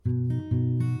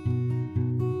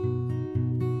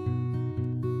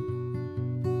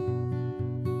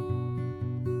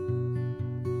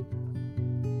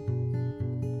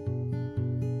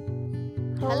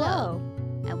Hello.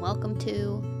 And welcome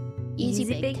to Easy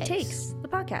Bake Takes, the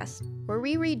podcast, where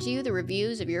we read you the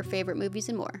reviews of your favorite movies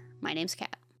and more. My name's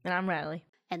Kat. And I'm Ryley.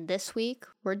 And this week,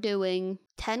 we're doing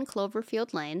 10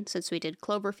 Cloverfield Lane, since we did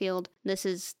Cloverfield. This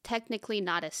is technically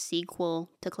not a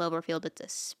sequel to Cloverfield, it's a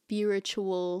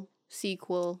spiritual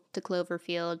sequel to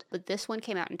Cloverfield, but this one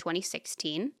came out in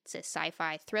 2016. It's a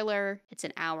sci-fi thriller, it's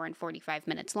an hour and 45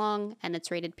 minutes long, and it's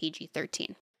rated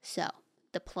PG-13. So,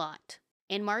 the plot.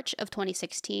 In March of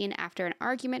 2016, after an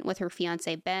argument with her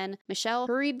fiancé Ben, Michelle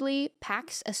hurriedly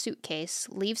packs a suitcase,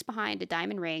 leaves behind a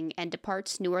diamond ring, and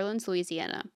departs New Orleans,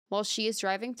 Louisiana. While she is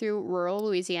driving through rural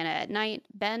Louisiana at night,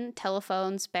 Ben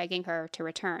telephones begging her to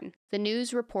return. The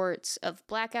news reports of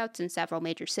blackouts in several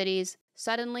major cities.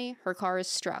 Suddenly, her car is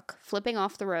struck, flipping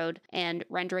off the road and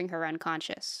rendering her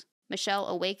unconscious. Michelle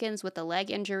awakens with a leg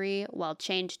injury while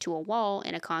chained to a wall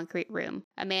in a concrete room.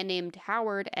 A man named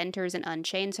Howard enters and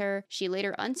unchains her. She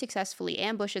later unsuccessfully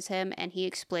ambushes him, and he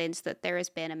explains that there has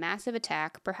been a massive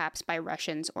attack, perhaps by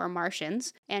Russians or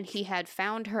Martians, and he had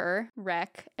found her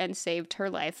wreck and saved her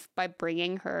life by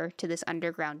bringing her to this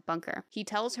underground bunker. He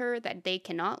tells her that they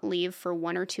cannot leave for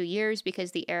 1 or 2 years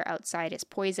because the air outside is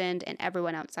poisoned and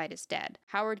everyone outside is dead.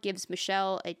 Howard gives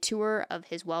Michelle a tour of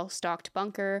his well-stocked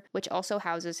bunker, which also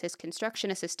houses his construction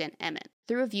assistant, Emmett.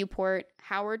 Through a viewport,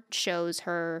 Howard shows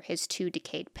her his 2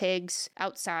 decayed pigs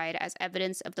outside as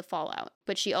evidence of the fallout,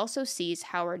 but she also sees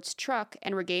Howard's truck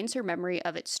and regains her memory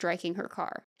of it striking her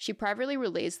car. She privately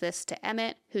relays this to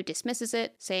Emmett, who dismisses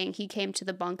it, saying he came to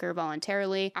the bunker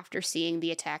voluntarily after seeing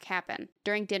the attack happen.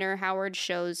 During dinner, Howard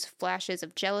shows flashes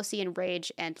of jealousy and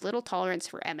rage and little tolerance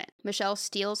for Emmett. Michelle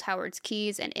steals Howard's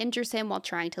keys and injures him while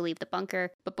trying to leave the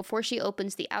bunker, but before she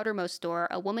opens the outermost door,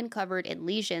 a woman covered in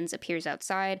lesions appears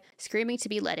outside, screaming to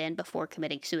be let in before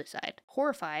committing suicide.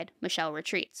 Horrified, Michelle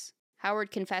retreats.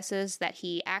 Howard confesses that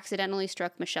he accidentally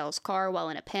struck Michelle's car while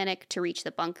in a panic to reach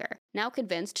the bunker. Now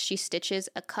convinced, she stitches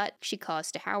a cut she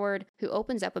caused to Howard, who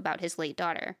opens up about his late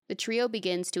daughter. The trio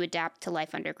begins to adapt to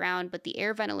life underground, but the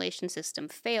air ventilation system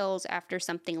fails after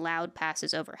something loud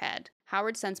passes overhead.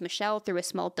 Howard sends Michelle through a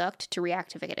small duct to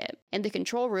reactivate it. In the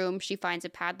control room, she finds a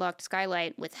padlocked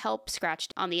skylight with help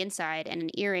scratched on the inside and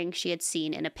an earring she had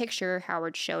seen in a picture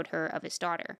Howard showed her of his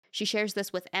daughter. She shares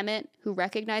this with Emmett, who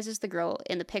recognizes the girl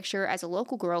in the picture as a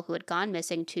local girl who had gone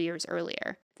missing 2 years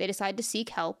earlier. They decide to seek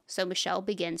help, so Michelle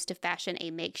begins to fashion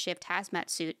a makeshift hazmat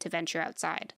suit to venture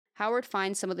outside. Howard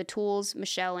finds some of the tools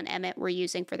Michelle and Emmett were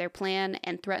using for their plan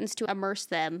and threatens to immerse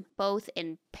them both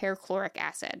in perchloric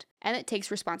acid. Emmett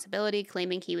takes responsibility,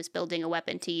 claiming he was building a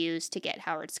weapon to use to get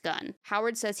Howard's gun.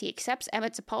 Howard says he accepts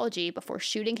Emmett's apology before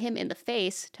shooting him in the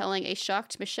face, telling a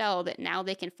shocked Michelle that now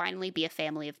they can finally be a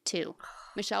family of 2.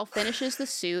 Michelle finishes the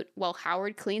suit while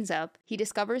Howard cleans up. He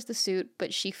discovers the suit,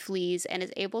 but she flees and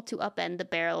is able to upend the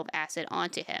barrel of acid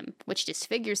onto him, which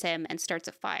disfigures him and starts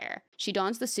a fire. She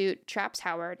dons the suit, traps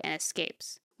Howard, and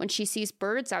escapes. When she sees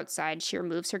birds outside, she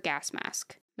removes her gas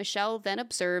mask. Michelle then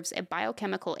observes a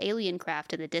biochemical alien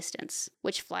craft in the distance,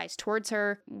 which flies towards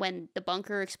her when the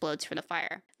bunker explodes from the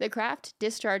fire. The craft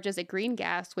discharges a green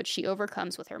gas, which she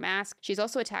overcomes with her mask. She's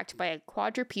also attacked by a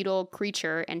quadrupedal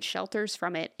creature and shelters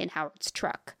from it in Howard's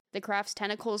truck. The craft's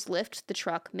tentacles lift the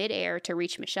truck mid-air to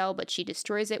reach Michelle, but she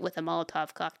destroys it with a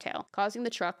Molotov cocktail, causing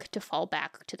the truck to fall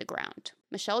back to the ground.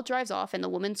 Michelle drives off in the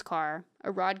woman's car.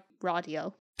 A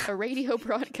radio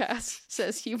broadcast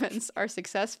says humans are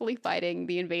successfully fighting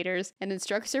the invaders and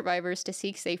instructs survivors to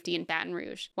seek safety in Baton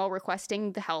Rouge, while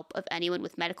requesting the help of anyone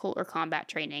with medical or combat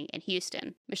training in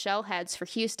Houston. Michelle heads for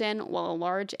Houston while a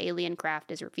large alien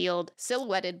craft is revealed,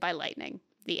 silhouetted by lightning.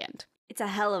 The end. It's a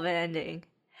hell of an ending.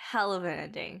 Hell of an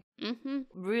ending. Mm-hmm.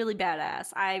 Really badass.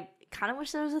 I kind of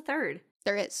wish there was a third.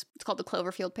 There is. It's called the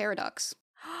Cloverfield Paradox.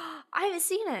 I haven't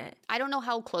seen it. I don't know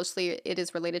how closely it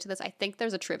is related to this. I think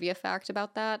there's a trivia fact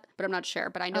about that, but I'm not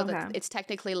sure. But I know that it's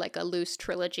technically like a loose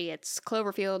trilogy. It's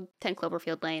Cloverfield, 10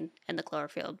 Cloverfield Lane, and the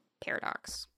Cloverfield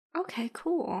Paradox. Okay,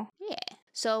 cool. Yeah.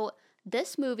 So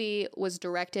this movie was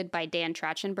directed by Dan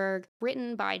Trachtenberg,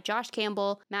 written by Josh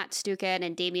Campbell, Matt Stuken,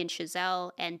 and Damien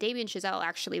Chazelle. And Damien Chazelle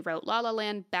actually wrote La La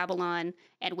Land, Babylon,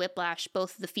 and Whiplash,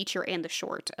 both the feature and the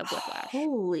short of Whiplash.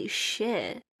 Holy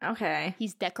shit. Okay.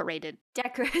 He's decorated.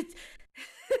 Decorated.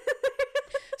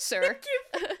 Sir. Thank you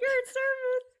for your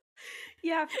service.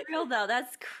 Yeah, for real though.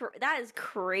 That is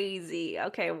crazy.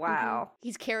 Okay, wow.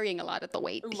 He's carrying a lot of the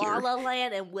weight La here. La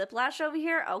Land and Whiplash over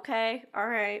here. Okay, all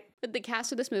right. With the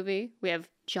cast of this movie, we have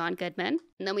John Goodman,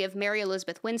 and then we have Mary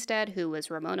Elizabeth Winstead, who was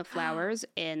Ramona Flowers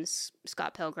in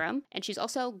Scott Pilgrim, and she's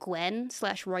also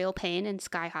Gwen/Royal Pain in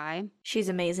Sky High. She's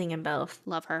amazing in both.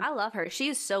 Love her. I love her. She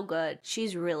is so good.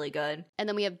 She's really good. And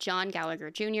then we have John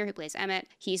Gallagher Jr., who plays Emmett.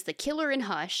 He's the killer in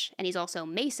Hush, and he's also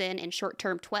Mason in Short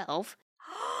Term 12.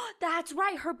 That's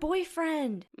right, her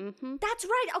boyfriend. Mm-hmm. That's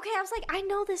right. Okay, I was like, I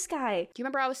know this guy. Do you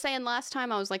remember I was saying last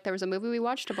time, I was like, there was a movie we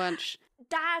watched a bunch.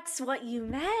 That's what you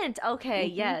meant. Okay,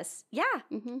 yes. Yeah.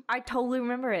 Mm-hmm. I totally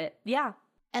remember it. Yeah.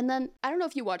 And then, I don't know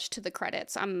if you watched to the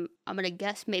credits. I'm gonna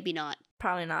guess maybe not.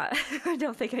 Probably not. I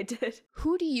don't think I did.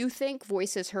 Who do you think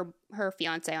voices her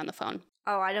fiance on the phone?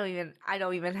 Oh, I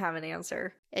don't even have an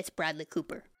answer. It's Bradley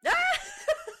Cooper.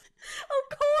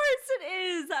 Of course it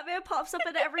is. That man pops up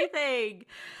in everything.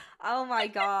 Oh my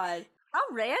god. How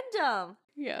random.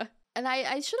 Yeah. And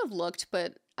I should have looked,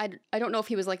 but I don't know if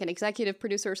he was like an executive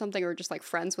producer or something, or just like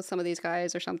friends with some of these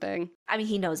guys or something. I mean,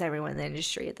 he knows everyone in the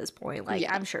industry at this point. Like,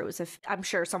 Yeah. I'm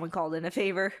sure someone called in a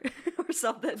favor or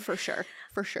something. For sure.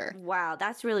 For sure. Wow,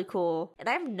 that's really cool. And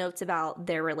I have notes about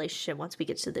their relationship once we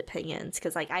get to the opinions,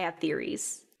 because like I have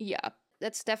theories. Yeah.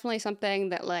 That's definitely something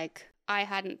that like I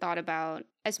hadn't thought about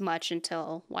as much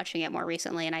until watching it more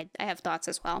recently, and I have thoughts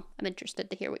as well. I'm interested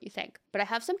to hear what you think. But I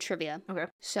have some trivia. Okay.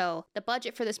 So the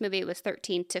budget for this movie was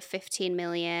 13 to 15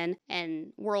 million,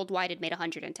 and worldwide it made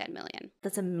 110 million.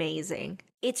 That's amazing.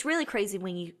 It's really crazy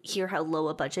when you hear how low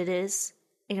a budget is,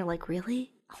 and you're like,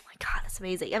 really? Oh my god, that's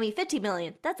amazing. I mean, 50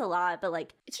 million, that's a lot, but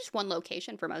like, It's just one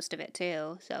location for most of it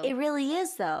too. So it really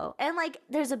is though. And like,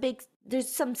 there's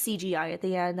some CGI at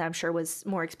the end that I'm sure was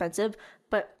more expensive,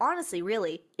 but honestly,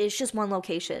 really, it's just one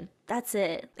location. That's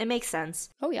it. It makes sense.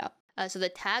 oh yeah. So the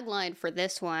tagline for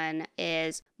this one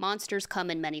is "Monsters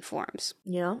come in many forms."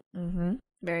 Yeah. Mm-hmm.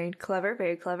 Very clever,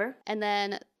 very clever. And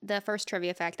then the first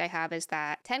trivia fact I have is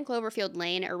that 10 Cloverfield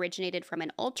Lane originated from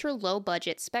an ultra low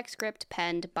budget spec script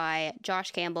penned by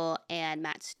Josh Campbell and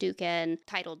Matt Stukin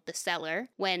titled The Cellar.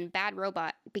 When Bad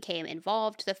Robot became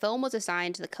involved, the film was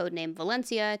assigned the codename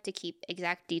Valencia to keep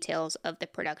exact details of the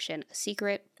production a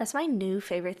secret. That's my new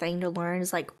favorite thing to learn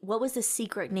is like, what was the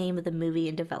secret name of the movie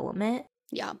in development?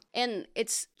 Yeah, and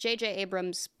it's J.J.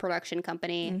 Abrams' production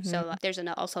company, so there's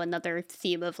also another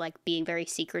theme of like being very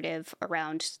secretive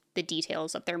around the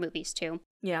details of their movies too.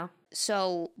 Yeah.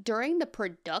 So during the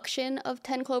production of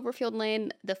 10 Cloverfield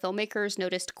Lane, the filmmakers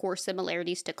noticed core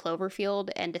similarities to Cloverfield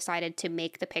and decided to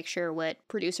make the picture what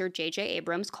producer J.J.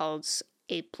 Abrams calls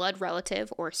a blood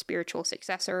relative or spiritual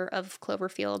successor of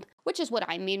Cloverfield, which is what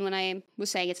I mean when I was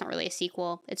saying it's not really a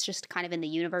sequel. It's just kind of in the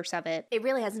universe of it. It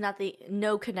really has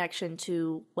no connection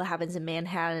to what happens in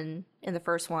Manhattan in the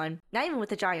first one. Not even with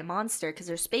the giant monster, because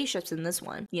there's spaceships in this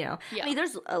one, you know? Yeah. I mean,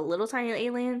 there's a little tiny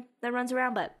alien that runs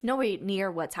around, but nowhere near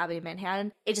what's happening in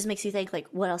Manhattan. It just makes you think, like,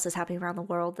 what else is happening around the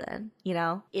world then, you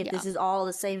know? If this is all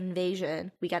the same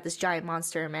invasion, we got this giant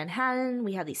monster in Manhattan,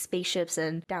 we have these spaceships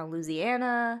in down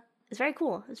Louisiana. It's very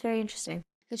cool. It's very interesting.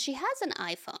 Because she has an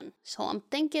iPhone, so I'm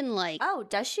thinking like... Oh,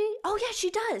 does she? Oh, yeah, she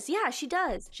does. Yeah, she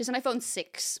does. She has an iPhone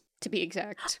 6, to be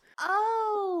exact.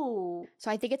 Oh.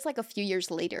 So I think it's like a few years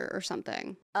later or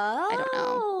something. Oh. I don't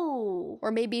know.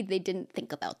 Or maybe they didn't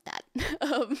think about that.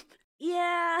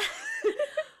 Yeah.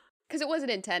 Because it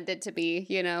wasn't intended to be,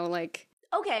 you know, like...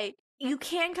 Okay, you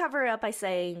can cover it up by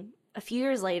saying a few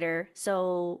years later,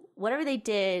 so whatever they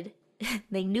did,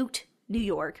 they nuked New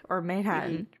York or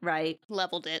Manhattan, right?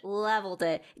 Leveled it. Leveled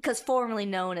it, because formerly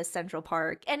known as Central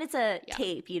Park. And it's a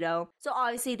tape, you know? So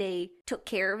obviously they took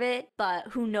care of it, but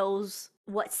who knows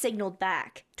what signaled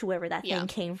back to wherever that thing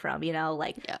came from, you know?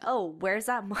 Like, oh, where's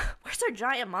our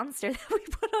giant monster that we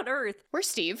put on Earth? Where's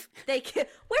Steve?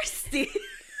 Where's Steve?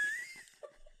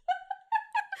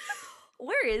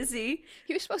 Where is he?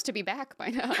 He was supposed to be back by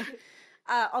now.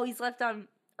 Oh, he's left on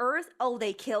Earth. Oh,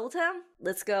 they killed him.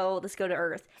 Let's go to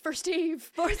Earth For Steve.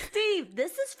 for Steve.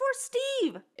 This is for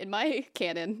Steve. In my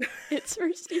canon, it's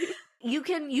for Steve. You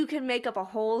can make up a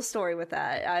whole story with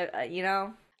that. I you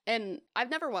know. And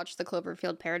I've never watched the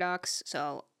Cloverfield Paradox,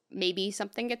 so maybe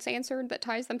something gets answered that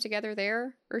ties them together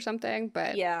there or something.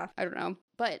 But Yeah. I don't know.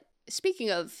 But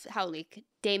speaking of how like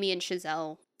Damien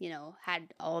Chazelle, you know,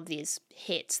 had all of these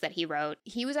hits that he wrote,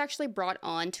 he was actually brought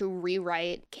on to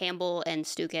rewrite Campbell and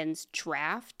Stukin's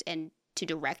draft and to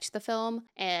direct the film,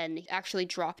 and actually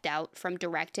dropped out from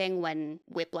directing when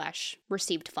Whiplash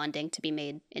received funding to be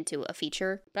made into a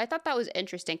feature. But I thought that was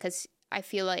interesting because I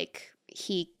feel like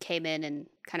he came in and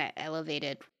kind of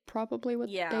elevated probably what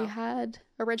they had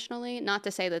originally. Not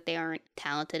to say that they aren't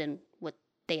talented in what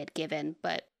they had given,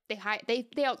 but they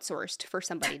outsourced for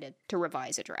somebody to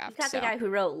revise a draft. You got the guy who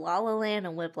wrote La La Land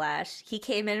and Whiplash. He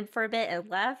came in for a bit and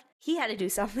left. He had to do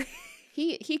something.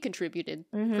 He contributed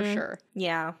for sure.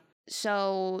 Yeah.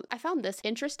 So I found this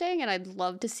interesting, and I'd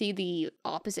love to see the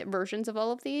opposite versions of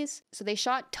all of these. So they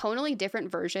shot tonally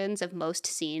different versions of most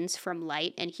scenes, from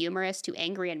light and humorous to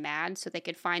angry and mad, so they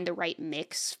could find the right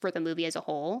mix for the movie as a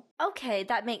whole. Okay,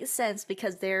 that makes sense,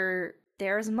 because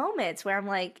there's moments where I'm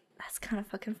like, that's kind of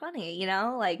fucking funny, you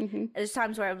know? Like, there's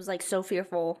times where I was like so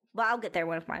fearful. But I'll get there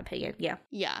with my opinion. Yeah.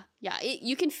 Yeah.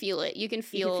 You can feel it. You can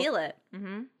feel it.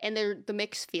 Mm-hmm. And the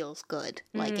mix feels good.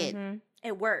 Like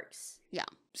it works. Yeah.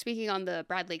 Speaking on the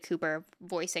Bradley Cooper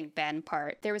voicing Ben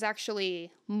part, there was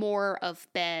actually more of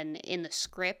Ben in the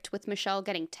script, with Michelle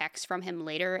getting texts from him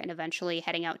later and eventually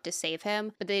heading out to save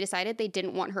him. But they decided they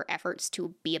didn't want her efforts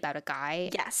to be about a guy.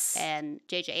 Yes. And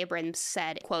J.J. Abrams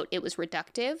said, quote, "It was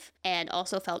reductive and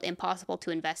also felt impossible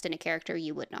to invest in a character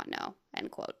you would not know,"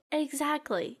 end quote.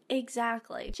 Exactly.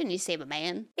 Shouldn't you save a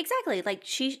man? Exactly. Like,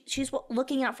 she's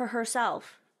looking out for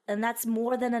herself, and that's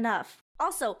more than enough.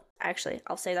 Also, actually,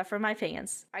 I'll say that for my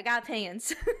opinions. I got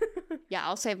opinions. Yeah,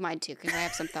 I'll save mine too, because I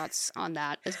have some thoughts on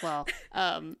that as well.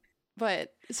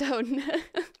 But so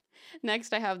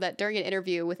next I have that during an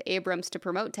interview with Abrams to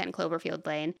promote 10 Cloverfield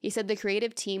Lane, he said the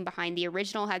creative team behind the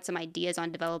original had some ideas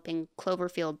on developing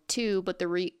Cloverfield 2, but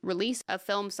the release of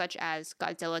films such as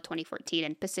Godzilla 2014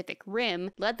 and Pacific Rim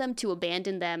led them to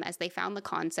abandon them, as they found the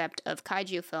concept of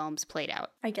kaiju films played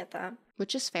out. I get that.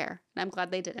 Which is fair, and I'm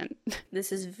glad they didn't.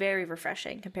 This is very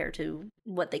refreshing compared to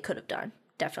what they could have done.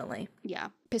 Definitely. Yeah.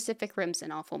 Pacific Rim's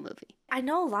an awful movie. I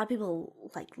know a lot of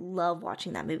people like love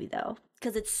watching that movie though,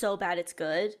 because it's so bad it's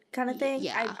good kind of thing.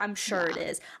 Yeah. I'm sure it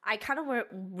is. I kind of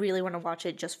really want to watch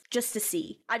it just to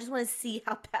see. I just want to see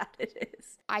how bad it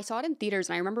is. I saw it in theaters,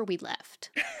 and I remember we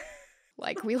left.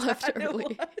 We left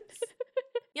early.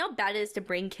 You know how bad it is to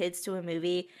bring kids to a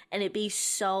movie and it be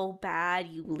so bad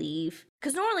you leave?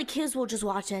 Because normally kids will just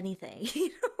watch anything, you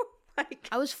know?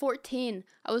 I was 14.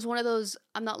 I was one of those,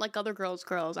 I'm not like other girls.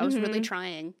 I was really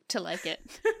trying to like it.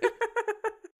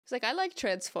 It's like, I like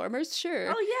Transformers,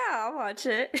 sure. Oh yeah, I'll watch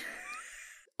it.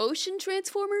 Ocean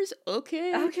Transformers?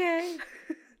 Okay.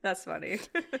 That's funny.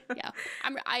 Yeah.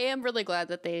 I am really glad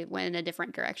that they went in a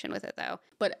different direction with it, though.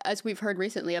 But as we've heard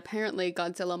recently, apparently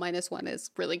Godzilla Minus One is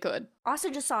really good.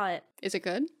 Austin just saw it. Is it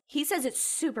good? He says it's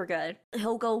super good.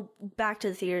 He'll go back to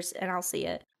the theaters and I'll see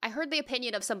it. I heard the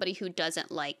opinion of somebody who doesn't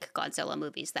like Godzilla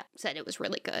movies that said it was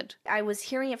really good. I was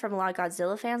hearing it from a lot of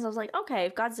Godzilla fans. I was like, okay,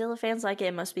 if Godzilla fans like it,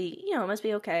 it must be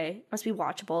okay. It must be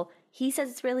watchable. He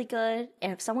says it's really good,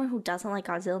 and if someone who doesn't like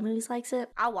Godzilla movies likes it,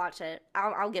 I'll watch it.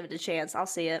 I'll give it a chance. I'll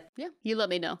see it. Yeah, you let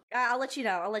me know. I'll let you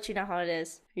know. I'll let you know how it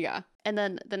is. Yeah. And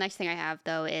then the next thing I have,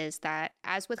 though, is that,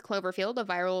 as with Cloverfield, a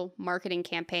viral marketing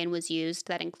campaign was used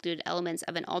that included elements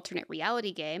of an alternate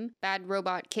reality game. Bad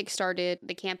Robot kickstarted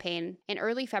the campaign in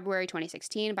early February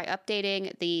 2016 by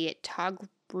updating the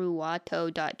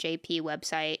Togruato.jp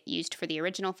website used for the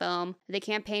original film. The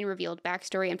campaign revealed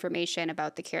backstory information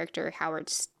about the character Howard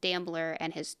Stambler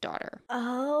and his daughter.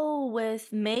 Oh,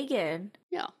 with Megan.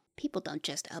 Yeah. People don't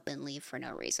just up and leave for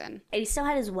no reason. And he still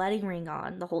had his wedding ring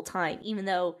on the whole time, even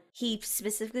though he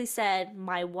specifically said,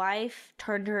 my wife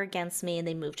turned her against me and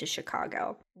they moved to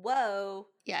Chicago. Whoa.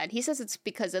 Yeah, and he says it's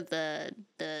because of the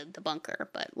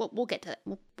bunker, but we'll get to that.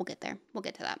 We'll get there. We'll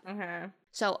get to that. Uh-huh.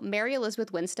 So Mary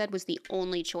Elizabeth Winstead was the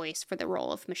only choice for the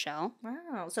role of Michelle.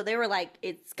 Wow. So they were like,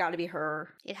 it's got to be her.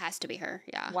 It has to be her,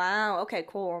 yeah. Wow. Okay,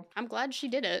 cool. I'm glad she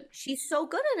did it. She's so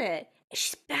good at it.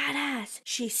 She's badass.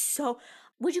 She's so...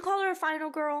 Would you call her a final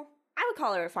girl? I would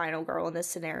call her a final girl in this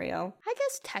scenario. I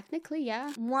guess technically,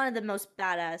 yeah. One of the most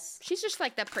badass. She's just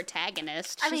like the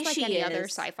protagonist. I mean, like she any is. other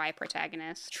sci-fi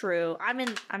protagonist. True. I'm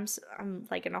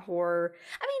like in a horror.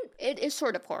 I mean, it is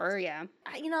sort of horror, yeah.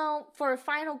 You know, for a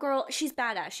final girl, she's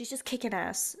badass. She's just kicking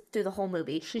ass through the whole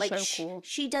movie. She's like, so cool.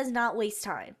 She does not waste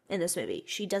time in this movie.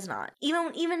 She does not.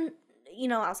 Even you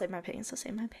know, I'll say my opinions.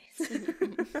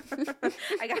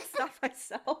 I got to stop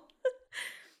myself.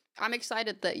 I'm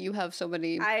excited that you have so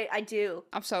many. I do.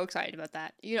 I'm so excited about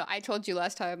that. You know, I told you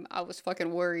last time I was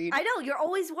fucking worried. I know, you're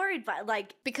always worried, but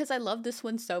like... Because I love this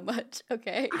one so much,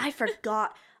 okay? I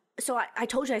forgot. So I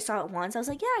told you I saw it once. I was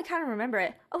like, yeah, I kind of remember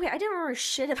it. Okay, I didn't remember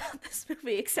shit about this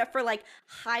movie except for like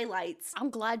highlights.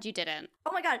 I'm glad you didn't.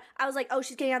 Oh my god. I was like, oh,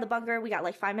 she's getting out of the bunker. We got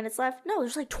like 5 minutes left. No,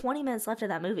 there's like 20 minutes left of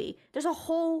that movie. There's a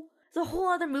whole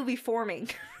other movie forming.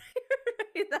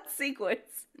 in that sequence.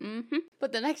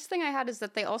 But the next thing I had is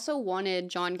that they also wanted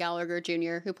John Gallagher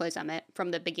Jr., who plays Emmett,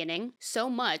 from the beginning so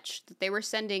much that they were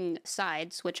sending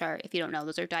sides, which are, if you don't know,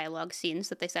 those are dialogue scenes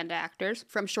that they send to actors,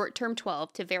 from Short Term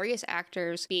 12 to various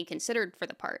actors being considered for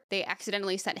the part. They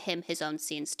accidentally sent him his own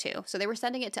scenes too. So they were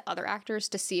sending it to other actors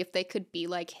to see if they could be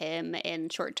like him in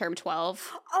Short Term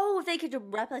 12. Oh, if they could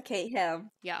replicate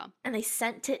him. Yeah. And they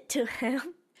sent it to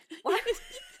him. What?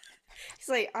 He's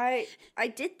like, I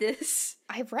did this.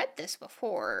 I've read this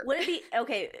before. Would it be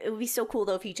okay? It would be so cool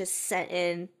though if he just sent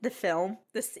in the film,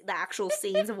 the actual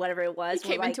scenes of whatever it was. He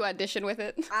came into audition with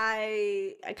it.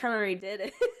 I kind of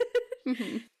redid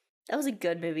it. That was a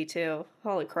good movie too.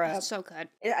 Holy crap! It's so good.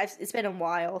 It's been a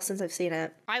while since I've seen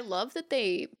it. I love that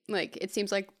they it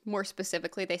seems like more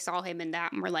specifically they saw him in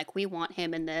that and were like, we want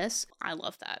him in this. I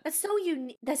love that. That's so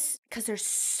unique. That's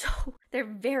because they're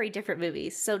very different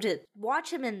movies. So to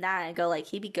watch him in that and go like,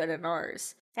 he'd be good in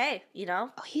ours. Hey, you know?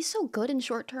 Oh, he's so good in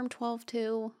Short Term 12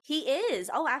 too. He is.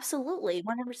 Oh, absolutely.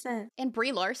 100%. And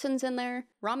Brie Larson's in there.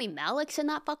 Rami Malek's in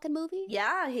that fucking movie.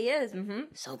 Yeah, he is.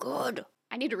 So good.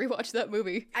 I need to rewatch that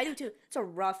movie. I do too. It's a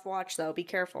rough watch though. Be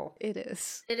careful. It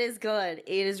is. It is good. It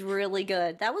is really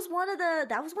good. That was one of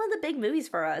the big movies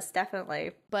for us,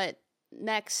 definitely. But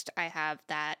next, I have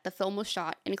that the film was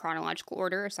shot in chronological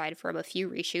order, aside from a few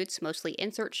reshoots, mostly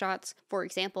insert shots. For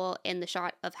example, in the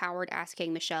shot of Howard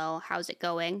asking Michelle, "How's it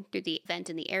going?" through the vent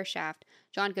in the air shaft,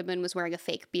 John Goodman was wearing a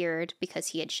fake beard because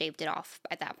he had shaved it off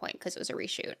at that point because it was a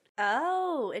reshoot.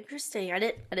 Oh, interesting. I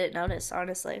didn't notice,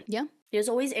 honestly. Yeah. It was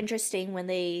always interesting when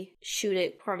they shoot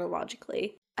it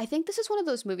chronologically. I think this is one of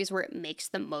those movies where it makes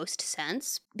the most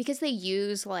sense because they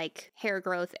use like hair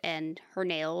growth and her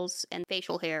nails and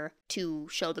facial hair to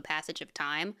show the passage of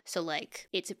time. So like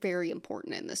it's very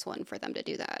important in this one for them to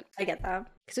do that. I get that.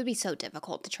 Because it would be so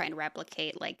difficult to try and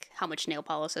replicate like how much nail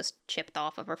polish is chipped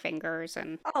off of her fingers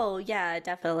and... Oh, yeah,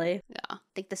 definitely. Yeah.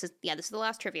 I think this is the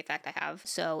last trivia fact I have.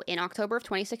 So in October of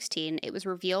 2016, it was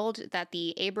revealed that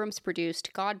the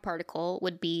Abrams-produced God Particle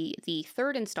would be the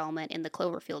third installment in the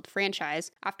Cloverfield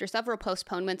franchise. After several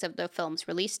postponements of the film's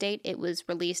release date, it was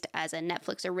released as a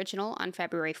Netflix original on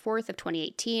February 4th of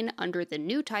 2018 under the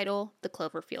new title, The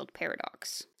Cloverfield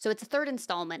Paradox. So it's a third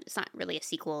installment. It's not really a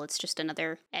sequel. It's just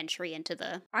another entry into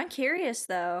the... I'm curious,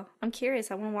 though. I'm curious.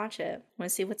 I want to watch it. I want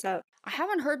to see what's up. I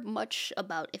haven't heard much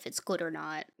about if it's good or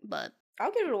not, but...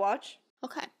 I'll give it a watch.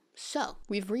 Okay. So,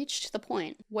 we've reached the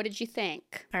point. What did you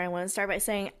think? All right, I want to start by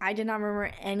saying I did not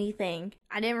remember anything.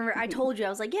 I didn't remember. I told you. I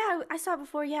was like, yeah, I saw it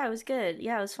before. Yeah, it was good.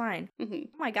 Yeah, it was fine. Oh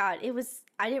my God.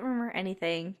 I didn't remember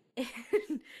anything.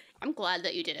 I'm glad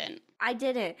that you didn't. I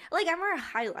didn't. Like, I remember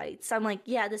highlights. I'm like,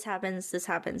 yeah, this happens, this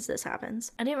happens, this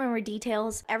happens. I didn't remember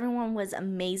details. Everyone was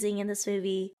amazing in this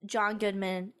movie. John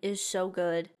Goodman is so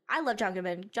good. I love John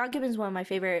Goodman. John Goodman's one of my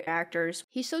favorite actors.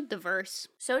 He's so diverse.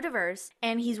 So diverse.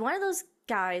 And he's one of those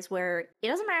guys where it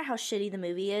doesn't matter how shitty the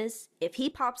movie is. If he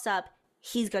pops up,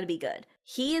 he's going to be good.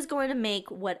 He is going to make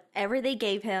whatever they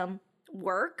gave him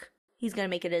work. He's going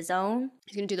to make it his own.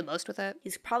 He's going to do the most with it.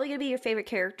 He's probably going to be your favorite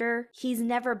character. He's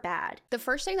never bad. The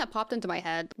first thing that popped into my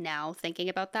head now, thinking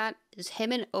about that, is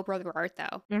him and Oh Brother Art,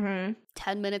 though.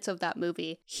 10 minutes of that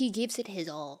movie. He gives it his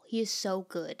all. He is so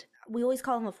good. We always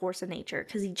call him a force of nature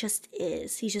because he just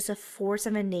is. He's just a force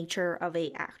of a nature of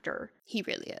a actor. He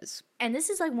really is. And this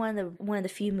is like one of the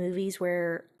few movies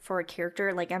where for a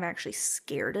character, like I'm actually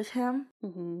scared of him.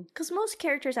 Because most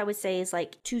characters I would say is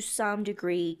like to some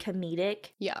degree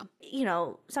comedic. Yeah. You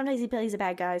know, sometimes he plays a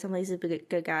bad guy, sometimes he's a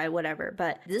good guy, whatever.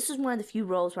 But this is one of the few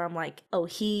roles where I'm like, oh,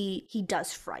 he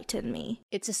does frighten me.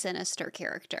 It's a sinister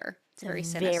character.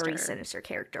 It's very sinister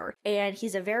character. And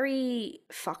he's a very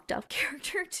fucked up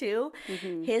character too.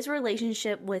 His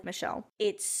relationship with Michelle.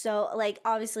 It's so, like,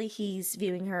 obviously he's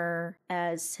viewing her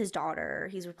as his daughter.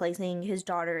 He's replacing his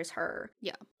daughter as her.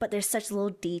 Yeah. But there's such little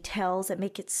details that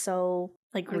make it so,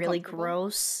 like, really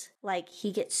gross. Like,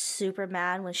 he gets super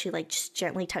mad when she, like, just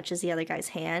gently touches the other guy's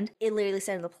hand. It literally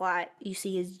said in the plot, you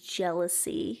see his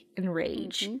jealousy and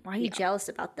rage. Why are you jealous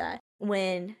about that?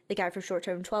 When the guy from Short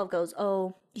Term 12 goes,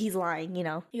 oh, he's lying, you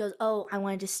know. He goes, oh, I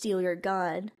wanted to steal your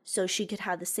gun so she could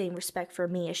have the same respect for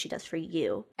me as she does for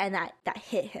you. And that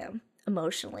hit him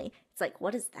emotionally. It's like,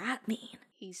 what does that mean?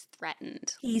 He's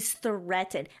threatened. He's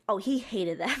threatened. Oh, he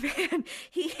hated that man.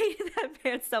 He hated that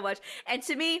man so much. And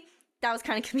to me, that was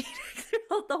kind of comedic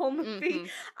throughout the whole movie.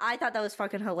 I thought that was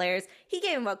fucking hilarious. He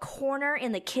gave him a corner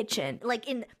in the kitchen. Like,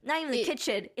 not even the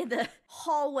kitchen, in the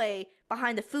hallway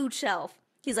behind the food shelf.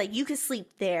 He's like, you can sleep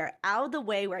there, out of the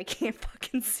way where I can't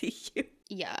fucking see you.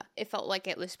 Yeah, it felt like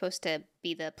it was supposed to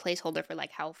be the placeholder for,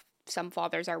 like, how some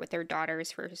fathers are with their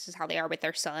daughters versus how they are with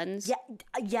their sons. Yeah,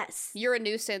 yes. You're a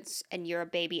nuisance and you're a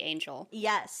baby angel.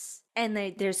 Yes. And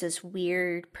there's this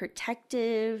weird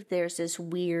protective, there's this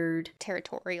weird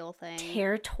territorial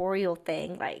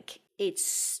thing. Like,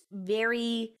 it's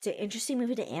an interesting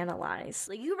movie to analyze.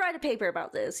 Like, you could write a paper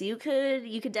about this. You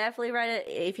could definitely write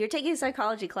if you're taking a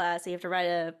psychology class, you have to write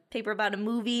a paper about a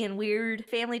movie and weird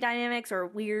family dynamics or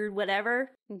weird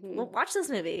whatever. Well, watch this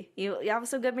movie. You have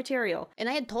some good material. And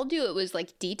I had told you it was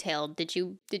like detailed. Did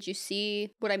you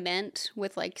see what I meant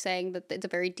with like saying that it's a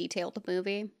very detailed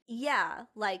movie? Yeah,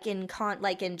 like in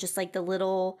just like the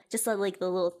little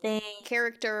thing,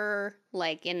 character,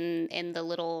 like in the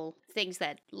little things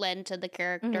that lend to the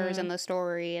characters and the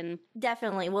story. And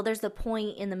definitely. Well, there's the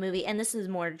point in the movie, and this is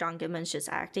more John Goodman's just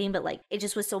acting, but like it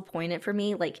just was so poignant for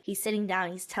me. Like, he's sitting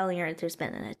down, he's telling her there's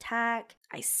been an attack,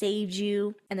 I saved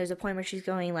you, and there's a point where she's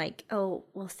going like, oh,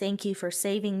 well, thank you for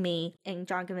saving me, and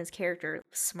John Goodman's character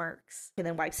smirks and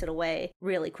then wipes it away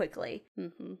really quickly.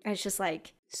 And it's just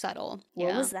like subtle.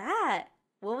 What was that?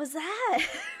 What was that?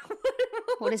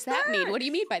 What does that mean? What do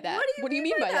you mean by that? What do you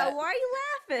mean by that? Why are you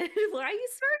laughing? Why are you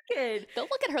smirking? Don't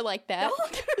look at her like that. Don't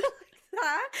look at her like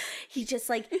that.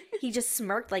 He just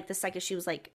smirked like the second she was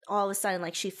like, all of a sudden,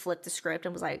 like, she flipped the script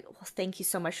and was like, well, thank you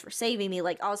so much for saving me.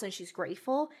 Like, all of a sudden she's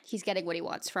grateful. He's getting what he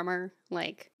wants from her.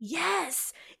 Like,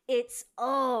 yes.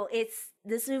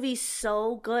 This movie's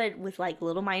so good with like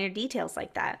little minor details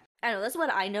like that. I don't know, that's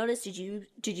what I noticed.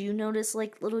 Did you notice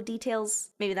like little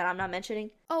details maybe that I'm not mentioning?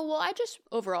 Oh, well, I just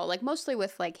overall, like, mostly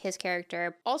with like his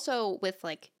character, also with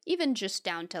like even just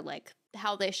down to like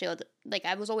how they showed, like,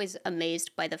 I was always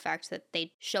amazed by the fact that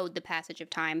they showed the passage of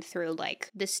time through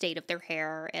like the state of their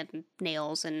hair and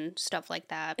nails and stuff like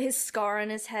that. His scar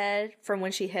on his head from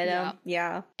when she hit him.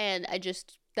 Yeah. And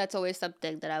that's always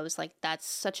something that I was like, that's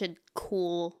such a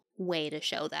cool way to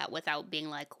show that without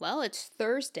being like, well, it's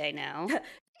Thursday now.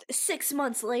 6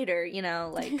 months later,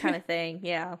 like kind of thing.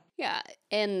 Yeah. Yeah.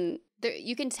 And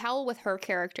you can tell with her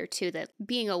character too that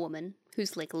being a woman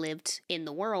who's like lived in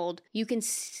the world, you can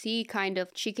see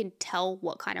she can tell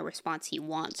what kind of response he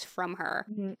wants from her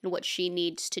and what she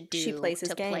needs to do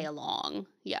to play along.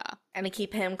 Yeah. And to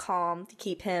keep him calm,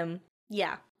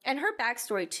 yeah. And her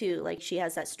backstory, too, like, she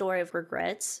has that story of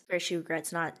regrets, where she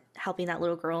regrets not helping that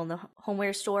little girl in the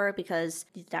homeware store because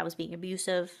dad was being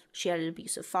abusive. She had an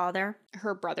abusive father.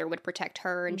 Her brother would protect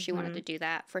her, and she wanted to do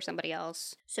that for somebody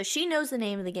else. So she knows the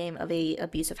name of the game of a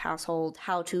abusive household,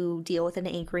 how to deal with an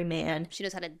angry man. She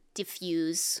knows how to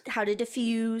diffuse.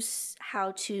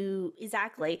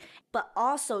 Exactly. But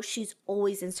also, she's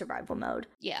always in survival mode.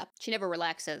 Yeah, she never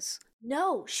relaxes.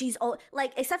 No, she's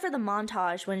like, except for the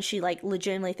montage when she like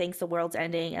legitimately thinks the world's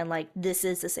ending and like this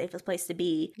is the safest place to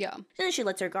be. Yeah. And then she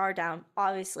lets her guard down,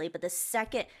 obviously. But the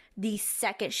second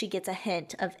she gets a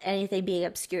hint of anything being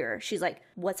obscure, she's like,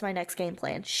 what's my next game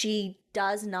plan? She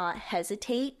does not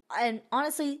hesitate. And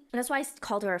honestly, that's why I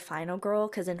called her a final girl,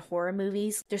 because in horror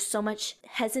movies, there's so much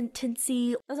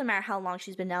hesitancy. Doesn't matter how long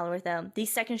she's been down with them. The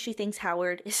second she thinks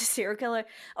Howard is a serial killer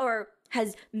or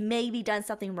has maybe done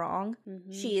something wrong,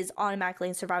 she is automatically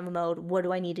in survival mode. What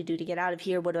do I need to do to get out of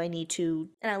here? What do I need to...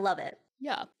 And I love it.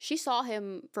 Yeah. She saw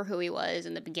him for who he was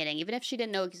in the beginning. Even if she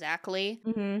didn't know exactly,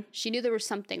 she knew there was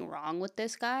something wrong with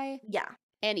this guy. Yeah.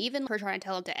 And even her trying to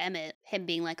tell it to Emmett, him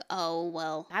being like, oh,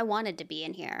 well, I wanted to be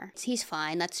in here. He's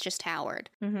fine. That's just Howard.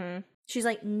 She's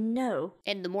like, no.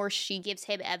 And the more she gives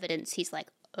him evidence, he's like,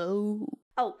 oh.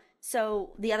 Oh,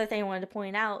 so the other thing I wanted to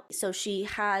point out, so she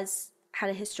has had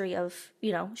a history of,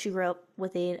 she grew up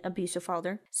with an abusive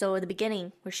father. So at the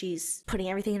beginning, where she's putting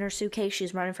everything in her suitcase,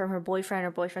 she's running from her boyfriend.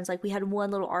 Her boyfriend's like, we had one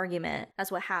little argument.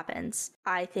 That's what happens.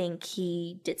 I think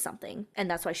he did something. And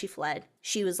that's why she fled.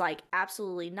 She was like,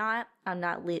 absolutely not. I'm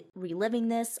not reliving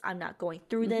this. I'm not going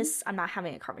through this. I'm not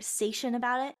having a conversation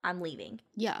about it. I'm leaving.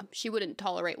 Yeah, she wouldn't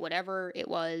tolerate whatever it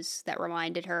was that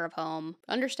reminded her of home.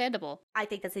 Understandable. I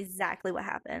think that's exactly what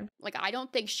happened. Like, I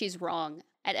don't think she's wrong.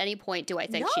 At any point do I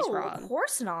think she's wrong. No, of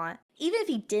course not. Even if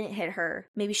he didn't hit her,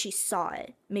 maybe she saw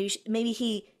it. Maybe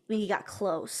he got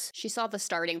close. She saw the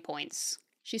starting points.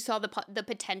 She saw the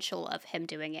potential of him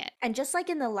doing it. And just like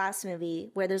in the last movie,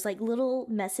 where there's like little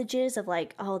messages of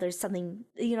like, oh, there's something,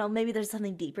 maybe there's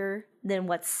something deeper than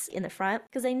what's in the front.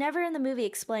 Because they never in the movie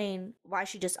explain why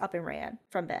she just up and ran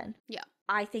from Ben. Yeah.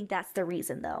 I think that's the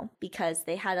reason, though, because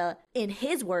they had in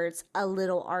his words, a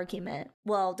little argument.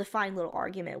 Well, define little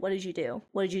argument. What did you do?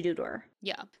 What did you do to her?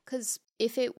 Yeah, because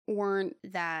if it weren't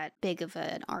that big of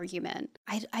an argument,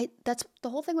 that's the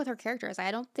whole thing with her character is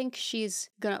I don't think she's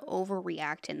gonna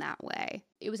overreact in that way.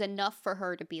 It was enough for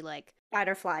her to be like... Fight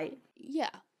or flight. Yeah.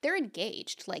 they're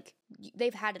engaged. Like,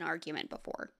 they've had an argument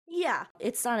before. Yeah.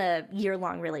 It's not a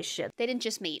year-long relationship. They didn't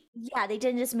just meet. Yeah, they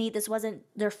didn't just meet. This wasn't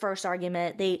their first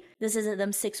argument. This isn't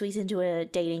them 6 weeks into a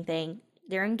dating thing.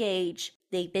 They're engaged.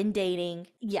 They've been dating.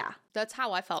 Yeah. That's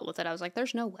how I felt with it. I was like,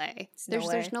 there's no way.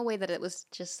 There's no way that it was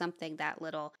just something that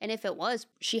little. And if it was,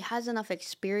 she has enough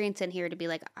experience in here to be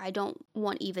like, I don't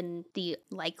want even the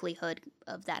likelihood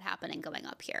of that happening going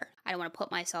up here. I don't want to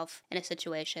put myself in a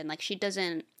situation. Like, she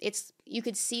doesn't, you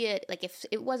could see it, like, if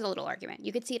it was a little argument,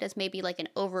 you could see it as maybe like an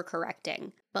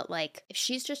overcorrecting. But like, if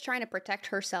she's just trying to protect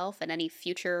herself and any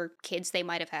future kids they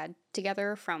might have had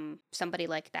together from somebody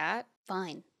like that,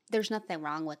 fine. There's nothing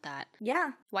wrong with that.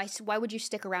 Yeah. Why would you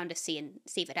stick around to see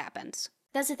if it happens?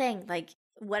 That's the thing. Like,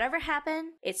 whatever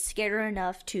happened, it scared her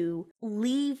enough to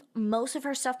leave most of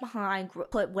her stuff behind,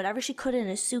 put whatever she could in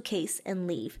a suitcase and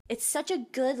leave. It's such a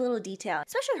good little detail,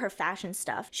 especially her fashion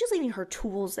stuff. She's leaving her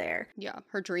tools there. Yeah,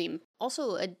 her dream.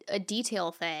 Also, a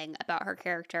detail thing about her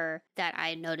character that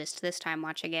I noticed this time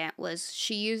watching it was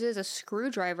she uses a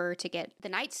screwdriver to get the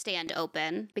nightstand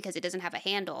open because it doesn't have a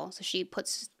handle. So she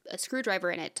puts a screwdriver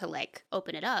in it to, like,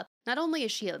 open it up. Not only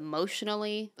is she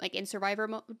emotionally, like, in survivor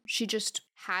mode, she just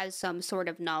has some sort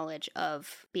of knowledge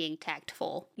of being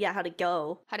tactful. Yeah, how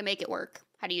to make it work.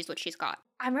 How to use what she's got.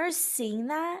 I remember seeing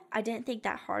that. I didn't think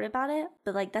that hard about it,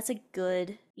 but like that's a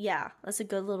good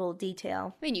little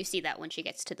detail. I mean, you see that when she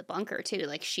gets to the bunker too.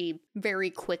 Like, she very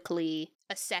quickly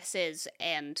assesses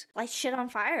and like shit on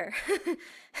fire.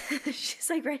 She's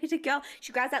like ready to go.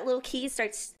 She grabs that little key,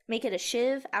 starts making a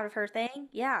shiv out of her thing.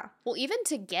 Yeah. Well, even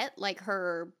to get like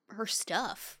her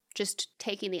stuff, just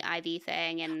taking the IV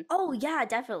thing and oh yeah,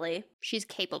 definitely. She's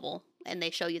capable, and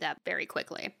they show you that very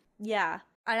quickly. Yeah.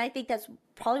 And I think that's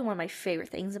probably one of my favorite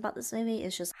things about this movie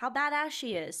is just how badass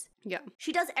she is. Yeah.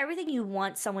 She does everything you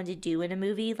want someone to do in a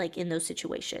movie, like in those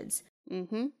situations.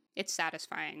 Mm-hmm. It's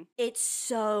satisfying. It's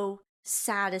so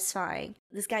satisfying.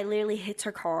 This guy literally hits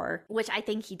her car, which I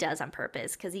think he does on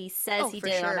purpose because he says he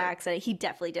did it on accident. He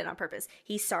definitely did it on purpose.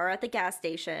 He saw her at the gas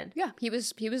station. Yeah, he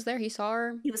was there. He saw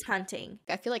her. He was hunting.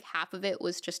 I feel like half of it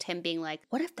was just him being like,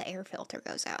 what if the air filter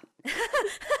goes out?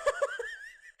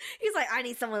 He's like, I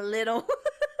need someone little.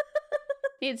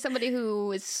 Need somebody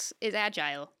who is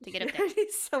agile to get up there. I need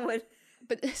someone.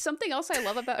 But something else I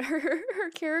love about her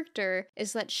character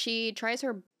is that she tries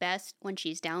her best when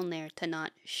she's down there to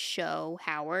not show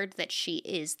Howard that she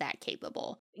is that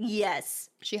capable. Yes.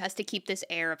 She has to keep this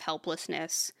air of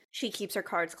helplessness. She keeps her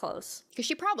cards close. Because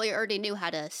she probably already knew how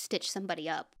to stitch somebody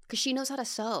up. Because she knows how to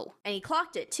sew. And he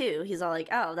clocked it too. He's all like,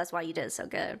 oh, that's why you did it so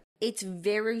good. It's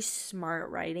very smart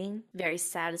writing. Very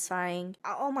satisfying.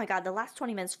 Oh my god, the last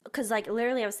 20 minutes. Because like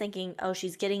literally I was thinking, oh,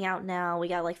 she's getting out now. We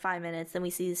got like 5 minutes. Then we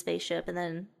see the spaceship and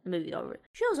then the movie over.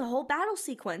 She has a whole battle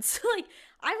sequence. Like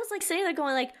I was like sitting there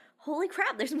going like, holy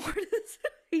crap, there's more to this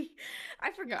movie.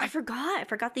 I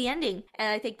forgot the ending. And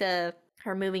I think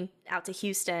her moving out to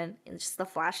Houston and just the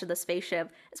flash of the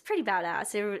spaceship is pretty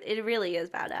badass. It really is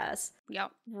badass.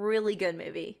 Yep. Really good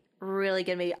movie. Really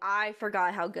good movie. I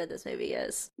forgot how good this movie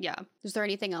is. Yeah. Is there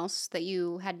anything else that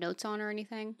you had notes on or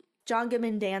anything? John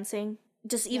Goodman dancing.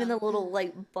 Just even the little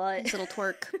like butt. His little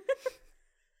twerk.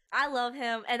 I love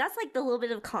him. And that's like the little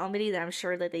bit of comedy that I'm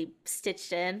sure that they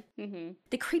stitched in. Mm-hmm.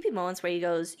 The creepy moments where he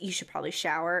goes, you should probably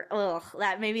shower. Ugh,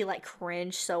 that made me like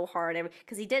cringe so hard.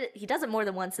 Because he does it more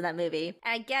than once in that movie. And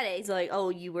I get it. He's like, oh,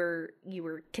 you were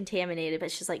contaminated. But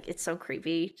it's just like, it's so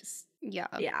creepy. Just yeah.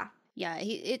 Yeah. Yeah,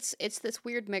 it's this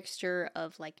weird mixture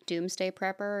of like doomsday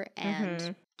prepper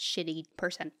and shitty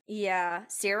person. Yeah.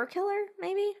 Serial killer,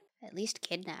 maybe? At least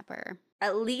kidnapper.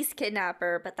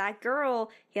 But that girl,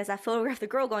 he has that photograph of the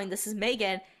girl going, this is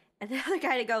Megan. And the other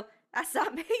guy to go, that's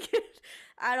not Megan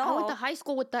at all. I went to high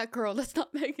school with that girl. That's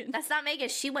not Megan. That's not Megan.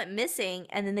 She went missing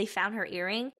and then they found her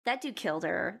earring. That dude killed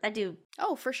her. That dude.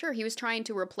 Oh, for sure. He was trying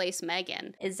to replace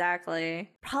Megan.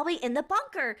 Exactly. Probably in the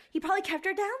bunker. He probably kept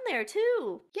her down there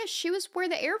too. Yeah, she was where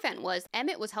the air vent was.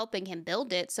 Emmett was helping him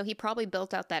build it. So he probably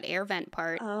built out that air vent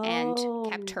part and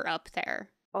kept her up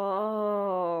there.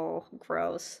 Oh,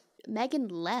 gross. Megan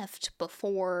left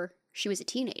before she was a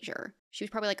teenager. She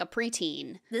was probably like a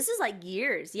preteen. This is like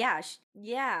years. Yeah.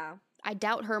 Yeah. I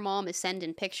doubt her mom is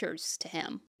sending pictures to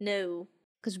him. No.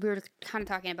 Because we were kind of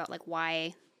talking about like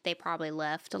why they probably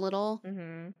left a little.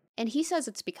 Mm-hmm. And he says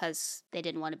it's because they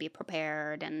didn't want to be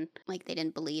prepared and like they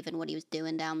didn't believe in what he was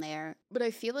doing down there. But I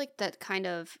feel like that kind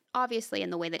of, obviously in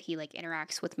the way that he like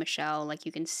interacts with Michelle, like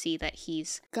you can see that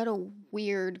he's got a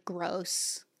weird,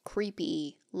 gross,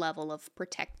 creepy level of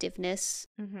protectiveness.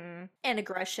 Mm-hmm. And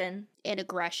aggression.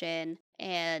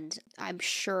 And I'm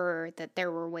sure that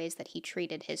there were ways that he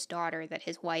treated his daughter that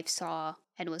his wife saw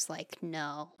and was like,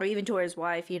 no. Or even toward his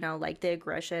wife, you know, like the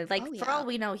aggression. Like, Oh, for yeah. all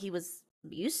we know, he was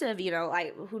abusive, you know,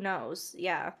 like, who knows?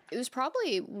 Yeah. It was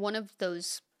probably one of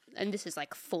those, and this is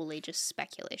like fully just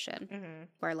speculation,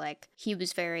 where like he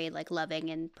was very like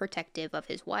loving and protective of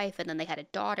his wife, and then they had a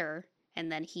daughter, and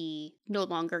then he no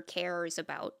longer cares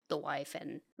about the wife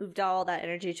and Moved all that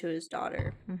energy to his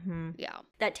daughter. yeah.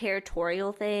 That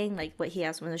territorial thing, like what he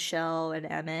has with Michelle and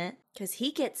Emmett, because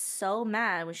he gets so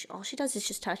mad when all she does is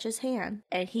just touch his hand,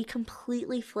 and he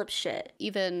completely flips shit.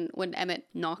 Even when Emmett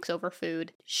knocks over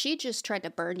food, she just tried to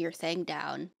burn your thing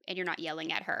down, and you're not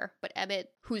yelling at her. But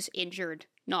Emmett, who's injured,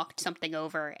 knocked something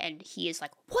over, and he is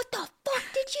like, what the fuck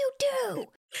did you do?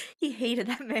 He hated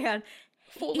that man.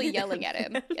 Fully yelling at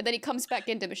him. And then he comes back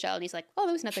into Michelle, and he's like, oh,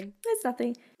 there was nothing. It's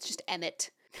nothing. It's just Emmett.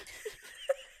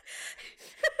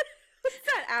 What's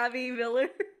that, Abby Miller?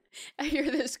 I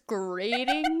hear this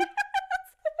grating. Because,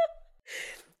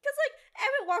 like,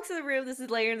 Emmett walks in the room. This is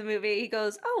later in the movie. He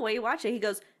goes, oh, what are you watching? He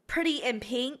goes, Pretty in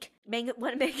Pink.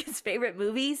 One of Megan's favorite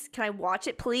movies. Can I watch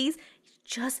it, please?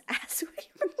 Just ask what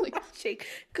you're watching.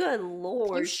 Good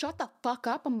lord. You shut the fuck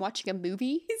up. I'm watching a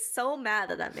movie. He's so mad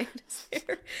that man is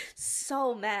there.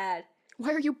 So mad.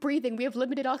 Why are you breathing? We have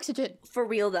limited oxygen. For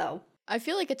real, though. I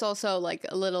feel like it's also like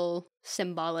a little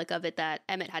symbolic of it that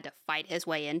Emmett had to fight his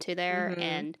way into there,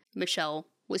 and Michelle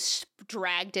was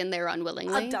dragged in there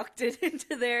unwillingly. Abducted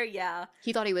into there, yeah.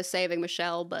 He thought he was saving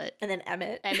Michelle, but... And then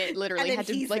Emmett literally and had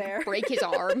to like break his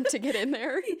arm to get in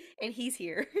there. And he's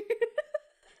here.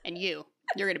 And you're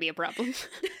going to be a problem.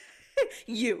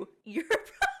 You're a problem.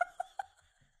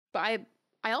 But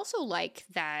I also like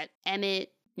that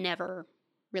Emmett never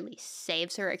really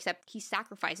saves her, except he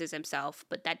sacrifices himself,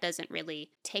 but that doesn't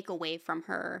really take away from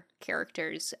her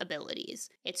character's abilities.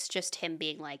 It's just him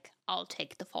being like, I'll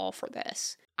take the fall for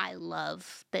this. I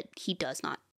love that he does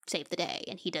not save the day,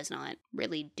 and he does not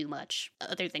really do much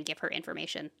other than give her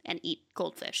information and eat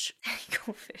goldfish.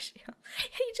 Goldfish, yeah.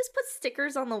 He just puts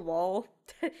stickers on the wall,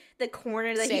 the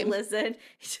corner that Same. he lives in.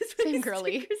 He just puts Same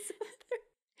girly. stickers on there.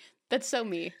 That's so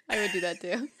me. I would do that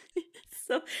too.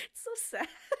 So sad.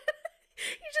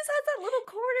 He just has that little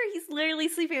corner. He's literally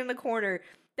sleeping in the corner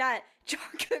that John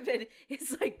Goodman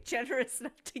is like generous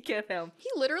enough to give him. He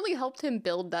literally helped him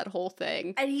build that whole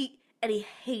thing. And he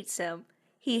hates him.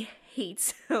 He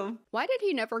hates him. Why did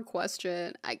he never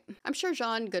question? I'm sure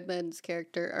John Goodman's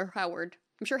character, or Howard,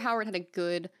 I'm sure Howard had a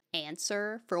good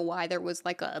answer for why there was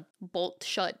like a bolt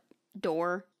shut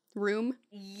door room.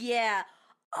 Yeah.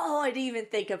 Oh, I didn't even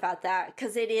think about that,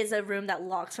 because it is a room that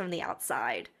locks from the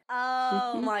outside.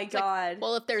 Oh my god. Like,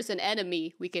 well, if there's an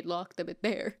enemy, we could lock them in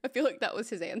there. I feel like that was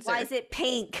his answer. Why is it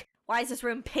pink? Why is this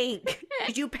room pink?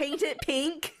 Did you paint it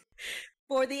pink?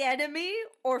 For the enemy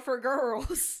or for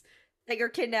girls that you're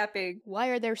kidnapping? Why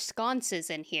are there sconces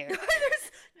in here?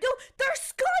 They're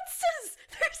sconces!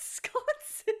 They're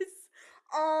sconces!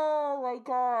 Oh my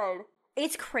god.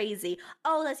 It's crazy.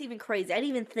 Oh, that's even crazy. I didn't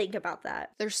even think about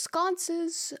that. There's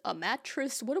sconces, a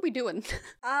mattress. What are we doing?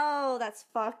 Oh, that's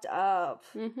fucked up.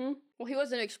 Well, he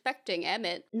wasn't expecting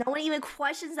Emmett. No one even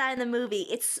questions that in the movie.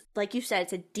 It's, like you said,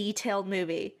 it's a detailed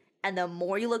movie. And the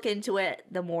more you look into it,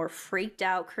 the more freaked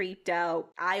out, creeped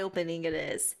out, eye-opening it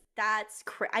is. That's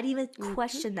I didn't even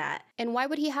question that. And why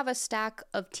would he have a stack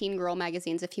of teen girl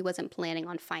magazines if he wasn't planning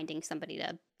on finding somebody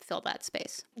to fill that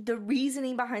space? The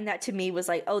reasoning behind that to me was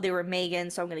like, oh, they were Megan,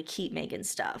 so I'm going to keep Megan's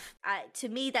stuff. To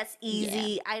me, that's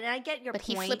easy. Yeah. I get your but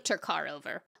point. But he flipped her car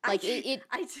over. Like, I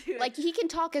do. Like, he can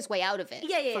talk his way out of it.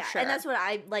 Yeah. For sure. And that's what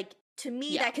I, like, to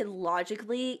me, that can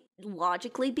logically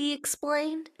be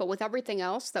explained. But with everything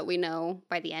else that we know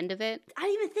by the end of it. I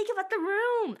didn't even think about the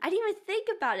room. I didn't even think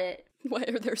about it. Why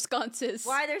are there sconces?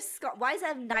 Why does it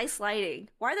have nice lighting?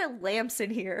 Why are there lamps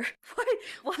in here?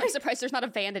 Why? I'm surprised there's not a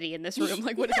vanity in this room.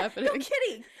 Like, what is happening?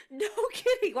 No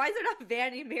kidding. Why is there not a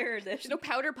vanity mirror in this? There's no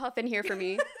powder puff in here for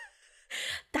me.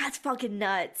 That's fucking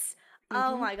nuts.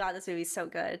 Oh my god, this movie's so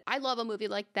good. I love a movie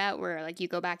like that where, like, you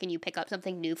go back and you pick up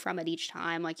something new from it each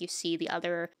time. Like, you see the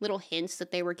other little hints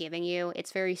that they were giving you.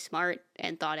 It's very smart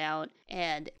and thought out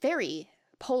and very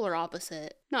polar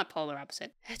opposite. Not polar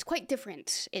opposite. It's quite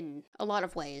different in a lot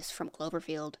of ways from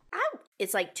Cloverfield.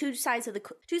 It's like two sides of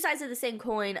the same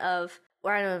coin of,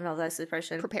 or I don't know if that's the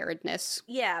expression. Preparedness.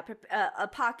 Yeah,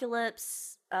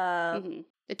 apocalypse. The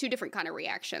two different kind of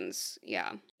reactions.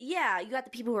 Yeah. Yeah, you got the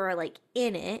people who are like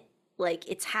in it. Like,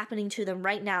 it's happening to them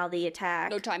right now, the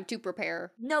attack. No time to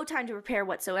prepare. No time to prepare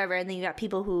whatsoever. And then you got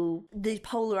people who, the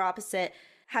polar opposite,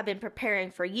 have been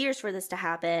preparing for years for this to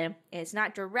happen. And it's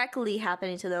not directly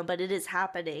happening to them, but it is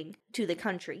happening to the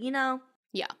country, you know?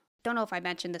 Yeah. don't know if I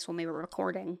mentioned this when we were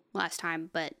recording last time,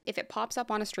 but if it pops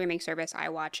up on a streaming service, I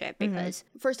watch it because,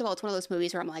 first of all, it's one of those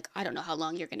movies where I'm like, I don't know how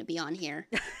long you're going to be on here.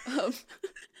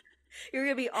 You're going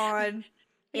to be on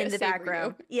in the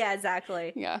background. Yeah,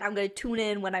 exactly. Yeah. I'm going to tune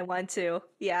in when I want to.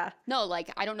 Yeah. No,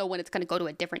 like, I don't know when it's going to go to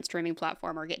a different streaming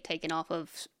platform or get taken off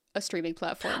of a streaming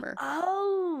platform.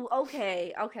 Oh,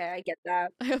 okay. Okay, I get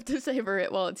that. I have to savor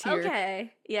it while it's here.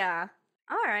 Okay. Yeah.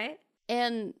 All right.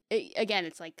 And again,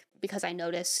 it's like, because I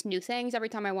notice new things every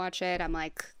time I watch it, I'm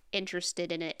like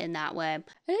interested in it in that way. And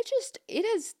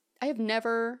I have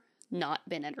never not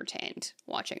been entertained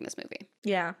watching this movie.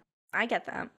 Yeah, I get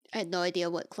that. I had no idea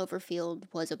what Cloverfield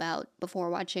was about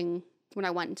when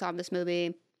I went and saw this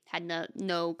movie. Had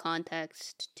no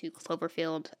context to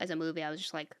Cloverfield as a movie. I was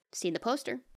just like, seeing the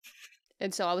poster.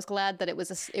 And so I was glad that it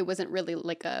wasn't really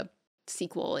like a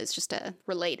sequel. It's just a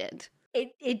related.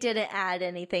 It didn't add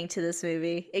anything to this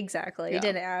movie. Exactly. Yeah. It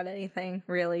didn't add anything,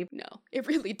 really. No, it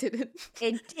really didn't.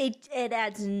 It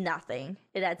adds nothing.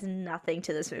 It adds nothing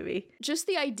to this movie. Just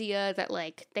the idea that,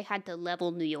 like, they had to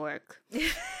level New York.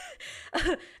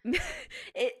 The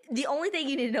only thing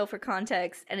you need to know for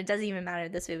context, and it doesn't even matter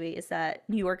in this movie, is that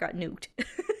New York got nuked.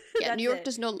 Yeah, New York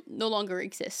does no longer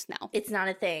exist now. It's not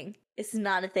a thing. It's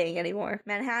not a thing anymore.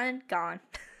 Manhattan, gone.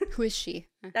 Who is she?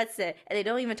 That's it. And they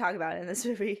don't even talk about it in this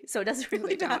movie, so it doesn't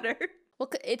really matter. Well,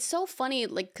 it's so funny,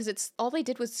 like, because it's all they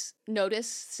did was notice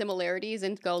similarities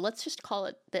and go, let's just call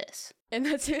it this. And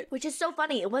that's it. Which is so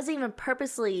funny. It wasn't even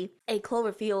purposely a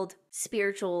Cloverfield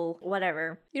spiritual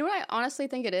whatever. You know what I honestly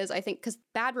think it is? I think because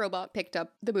Bad Robot picked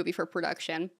up the movie for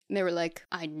production, and they were like,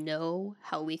 I know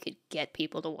how we could get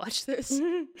people to watch this.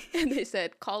 And they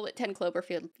said, call it 10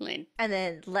 Cloverfield Lane. And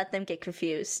then let them get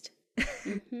confused.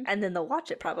 And then they'll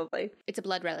watch it probably. It's a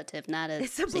blood relative, not a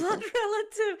It's a sequel. Blood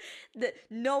relative.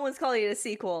 No one's calling it a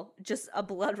sequel. Just a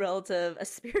blood relative, a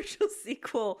spiritual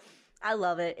sequel. I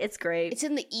love it. It's great. It's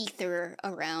in the ether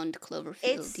around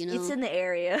Cloverfield, you know? It's in the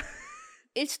area.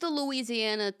 It's the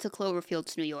Louisiana to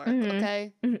Cloverfield's New York,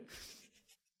 okay?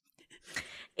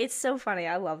 It's so funny.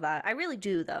 I love that. I really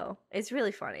do, though. It's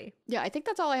really funny. Yeah, I think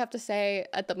that's all I have to say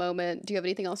at the moment. Do you have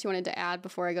anything else you wanted to add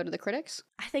before I go to the critics?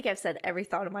 I think I've said every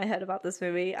thought in my head about this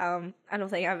movie. I don't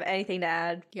think I have anything to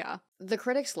add. Yeah. The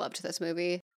critics loved this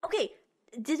movie. Okay.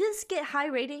 Did this get high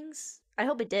ratings? I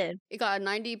hope it did. It got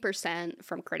 90%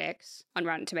 from critics on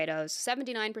Rotten Tomatoes,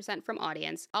 79% from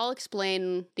audience. I'll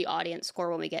explain the audience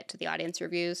score when we get to the audience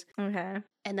reviews. Okay.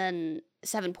 And then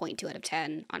 7.2 out of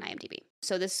 10 on IMDb.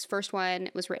 So this first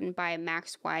one was written by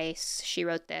Max Weiss. She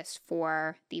wrote this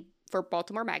for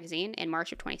Baltimore Magazine in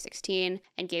March of 2016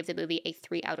 and gave the movie a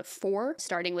 3 out of 4,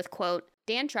 starting with, quote,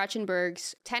 Dan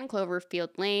Trachtenberg's 10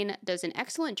 Cloverfield Lane does an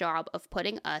excellent job of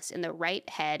putting us in the right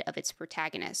head of its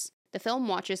protagonists. The film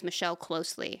watches Michelle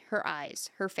closely, her eyes,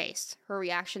 her face, her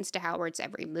reactions to Howard's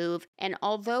every move, and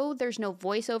although there's no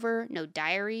voiceover, no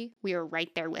diary, we are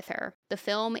right there with her. The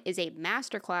film is a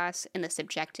masterclass in the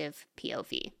subjective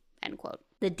POV, end quote.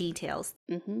 The details.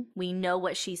 We know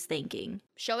what she's thinking.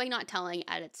 Showing, not telling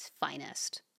at its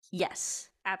finest. Yes,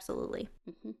 absolutely.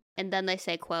 And then they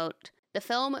say, quote, the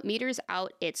film meters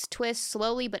out its twists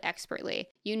slowly but expertly.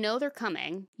 You know they're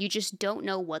coming, you just don't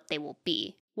know what they will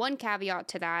be. One caveat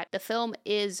to that, the film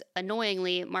is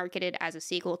annoyingly marketed as a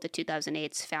sequel to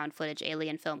 2008's found footage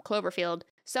alien film Cloverfield.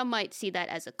 Some might see that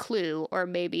as a clue, or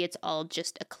maybe it's all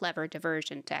just a clever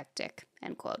diversion tactic,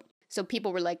 end quote. So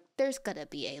people were like, there's gonna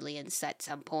be aliens at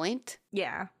some point.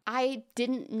 Yeah. I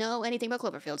didn't know anything about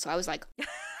Cloverfield, so I was like,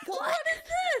 what is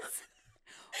this?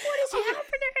 What is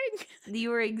happening? You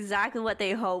were exactly what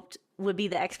they hoped would be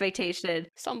the expectation.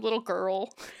 Some little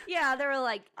girl. Yeah, they were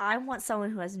like, I want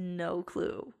someone who has no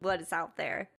clue what is out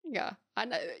there. Yeah.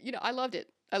 I loved it.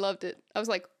 I was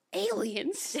like,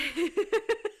 aliens?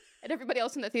 And everybody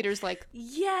else in the theater's like,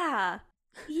 yeah.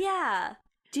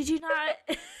 Did you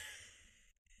not?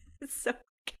 It's so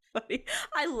funny.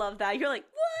 I love that. You're like,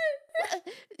 what?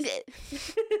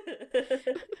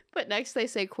 But next they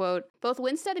say, quote, both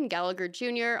Winstead and Gallagher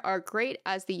Jr. are great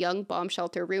as the young bomb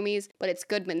shelter roomies, but it's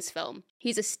Goodman's film.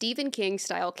 He's a Stephen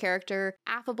King-style character,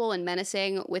 affable and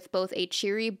menacing, with both a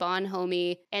cheery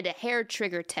bonhomie and a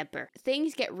hair-trigger temper.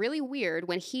 Things get really weird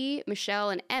when he, Michelle,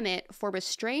 and Emmett form a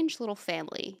strange little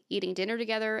family, eating dinner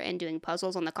together and doing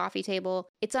puzzles on the coffee table.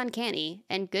 It's uncanny,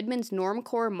 and Goodman's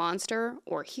normcore monster,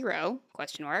 or hero,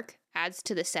 question mark, adds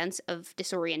to the sense of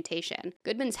disorientation.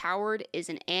 Goodman's Howard is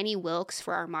an Annie Wilkes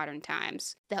for our modern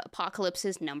times, the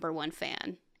apocalypse's #1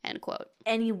 fan, end quote.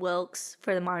 Annie Wilkes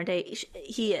for the modern day,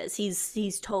 he is.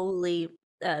 He's totally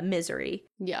Misery.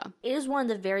 Yeah. It is one of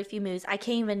the very few movies, I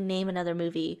can't even name another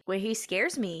movie where he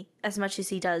scares me as much as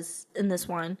he does in this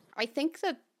one. I think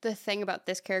that the thing about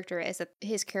this character is that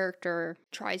his character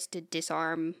tries to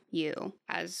disarm you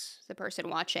as the person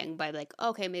watching by like,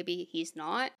 okay, maybe he's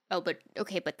not. Oh, but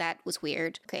okay, but that was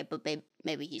weird. Okay, but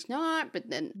maybe he's not, but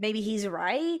then... Maybe he's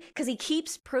right? Because he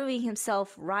keeps proving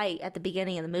himself right at the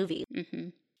beginning of the movie. Mm-hmm.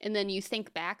 And then you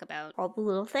think back about... all the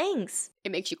little things.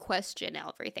 It makes you question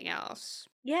everything else.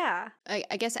 Yeah.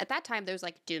 I guess at that time, there's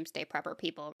like doomsday prepper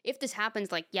people. If this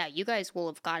happens, like, yeah, you guys will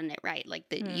have gotten it right. Like,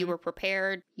 you were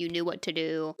prepared, you knew what to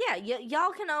do. Yeah,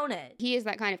 y'all can own it. He is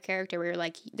that kind of character where you're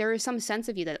like, there is some sense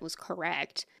of you that was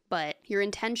correct, but your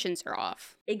intentions are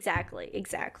off. Exactly.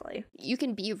 You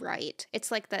can be right.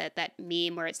 It's like that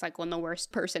meme where it's like when the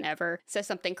worst person ever says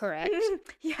something correct.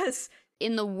 Yes.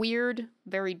 In the weird,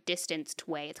 very distanced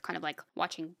way, it's kind of like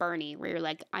watching Bernie, where you're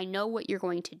like, I know what you're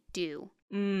going to do.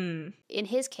 In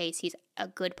his case, he's a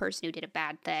good person who did a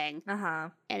bad thing. Uh-huh.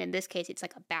 And in this case, it's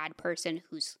like a bad person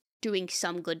who's doing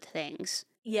some good things.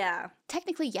 Yeah.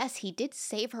 Technically, yes, he did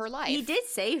save her life. He did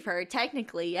save her,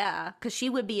 technically, yeah. Because she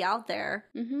would be out there.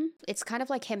 Mm-hmm. It's kind of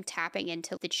like him tapping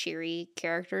into the cheery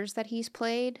characters that he's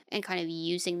played and kind of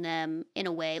using them in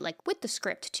a way, like with the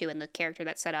script too and the character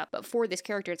that's set up. But for this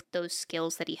character, it's those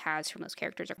skills that he has from those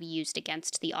characters are used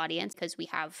against the audience because we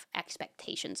have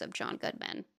expectations of John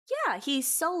Goodman. Yeah, he's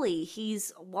Sully,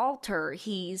 he's Walter,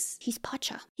 he's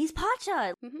Pacha. He's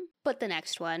Pacha. Mm-hmm. But the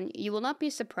next one, you will not be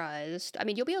surprised. I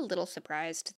mean, you'll be a little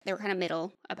surprised. They were kind of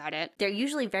middle about it. They're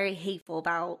usually very hateful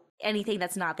about anything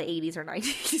that's not the 80s or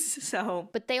 90s, so...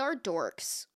 But they are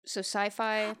dorks. So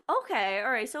sci-fi. Okay,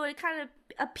 all right. So it kind of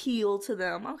appealed to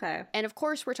them. Okay. And of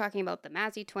course, we're talking about the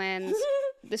Mazzy twins.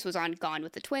 This was on Gone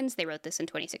with the Twins. They wrote this in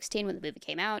 2016 when the movie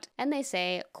came out. And they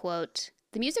say, quote...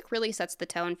 The music really sets the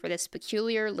tone for this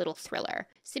peculiar little thriller.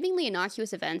 Seemingly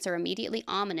innocuous events are immediately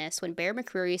ominous when Bear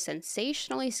McCreary's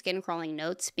sensationally skin-crawling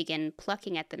notes begin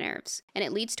plucking at the nerves, and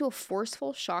it leads to a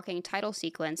forceful, shocking title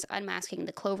sequence unmasking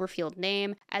the Cloverfield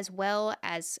name, as well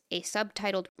as a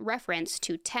subtitled reference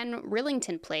to 10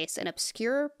 Rillington Place, an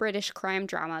obscure British crime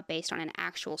drama based on an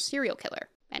actual serial killer.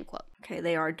 End quote. Okay,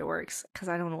 they are dorks, because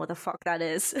I don't know what the fuck that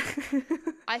is.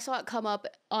 I saw it come up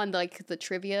on, like, the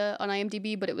trivia on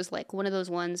IMDb, but it was, like, one of those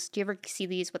ones. Do you ever see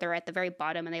these where they're at the very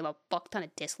bottom and they have a fuck ton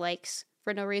of dislikes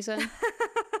for no reason?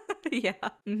 Yeah.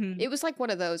 Mm-hmm. It was, like, one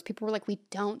of those. People were like, we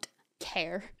don't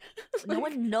care. No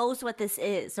one knows what this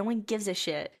is. No one gives a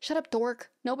shit. Shut up, dork.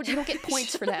 Nobody, you don't get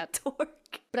points for that.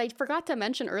 Dork. But I forgot to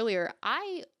mention earlier,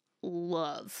 I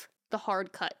love the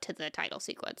hard cut to the title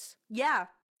sequence. Yeah.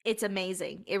 It's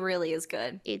amazing. It really is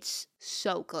good. It's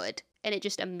so good. And it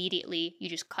just immediately, you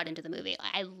just cut into the movie.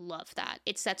 I love that.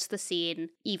 It sets the scene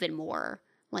even more.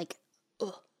 Like,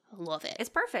 ugh, I love it. It's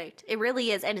perfect. It really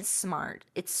is. And it's smart.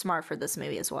 It's smart for this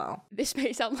movie as well. This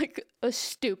may sound like a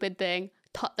stupid thing.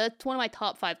 That's one of my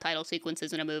top 5 title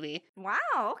sequences in a movie. Wow,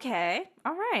 okay.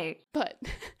 All right. But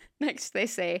next they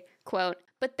say, quote,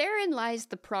 but therein lies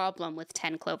the problem with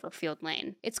 10 Cloverfield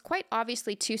Lane. It's quite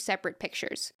obviously 2 separate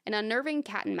pictures. An unnerving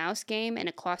cat and mouse game in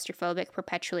a claustrophobic,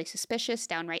 perpetually suspicious,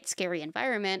 downright scary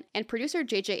environment, and producer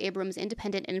J.J. Abrams'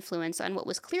 independent influence on what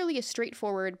was clearly a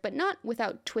straightforward, but not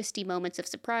without twisty moments of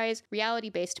surprise,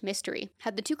 reality-based mystery.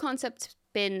 Had the 2 concepts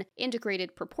been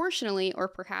integrated proportionally, or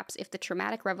perhaps if the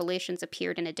traumatic revelations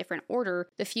appeared in a different order,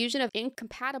 the fusion of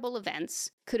incompatible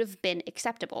events could have been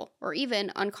acceptable, or even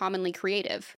uncommonly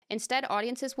creative. Instead,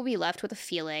 audiences will be left with a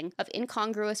feeling of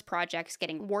incongruous projects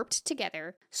getting warped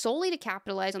together solely to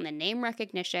capitalize on the name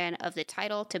recognition of the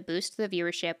title to boost the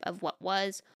viewership of what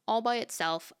was, all by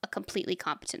itself, a completely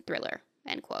competent thriller.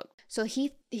 End quote. So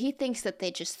he thinks that they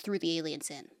just threw the aliens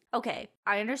in. Okay,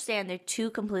 I understand they're 2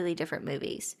 completely different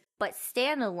movies. But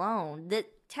standalone, the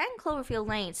 10 Cloverfield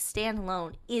Lane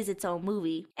standalone is its own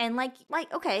movie. And like,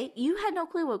 okay, you had no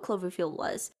clue what Cloverfield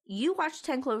was. You watched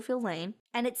 10 Cloverfield Lane,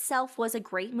 and itself was a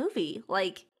great movie.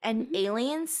 Like, and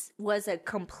Aliens was a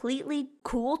completely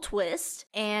cool twist.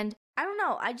 And I don't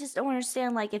know, I just don't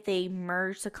understand, like, if they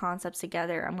merge the concepts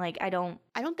together. I'm like, I don't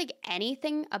think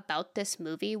anything about this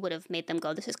movie would have made them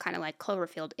go, this is kind of like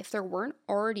Cloverfield, if there weren't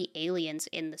already aliens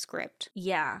in the script.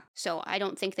 Yeah. So I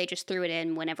don't think they just threw it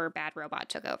in whenever Bad Robot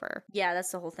took over. Yeah,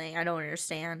 that's the whole thing. I don't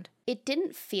understand. It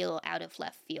didn't feel out of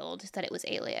left field that it was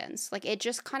aliens. Like, it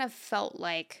just kind of felt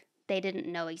like they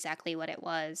didn't know exactly what it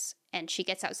was. And she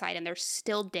gets outside and there's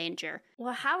still danger.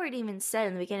 Well, Howard even said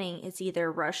in the beginning it's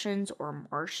either Russians or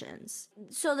Martians.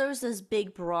 So there's this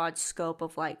big broad scope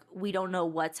of like, we don't know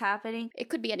what's happening. It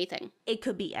could be anything. It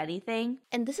could be anything.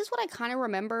 And this is what I kind of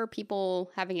remember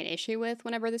people having an issue with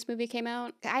whenever this movie came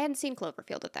out. I hadn't seen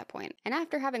Cloverfield at that point. And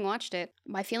after having watched it,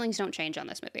 my feelings don't change on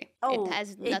this movie. Oh,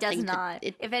 it does not.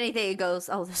 If anything, it goes,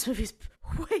 oh, this movie's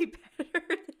way better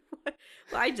than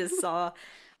what I just saw.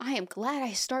 I am glad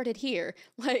I started here.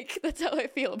 Like, that's how I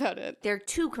feel about it. They're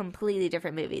two completely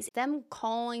different movies. Them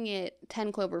calling it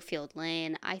 10 Cloverfield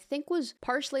Lane, I think was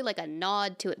partially like a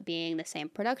nod to it being the same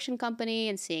production company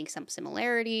and seeing some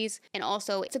similarities. And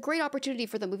also, it's a great opportunity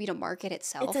for the movie to market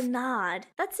itself. It's a nod.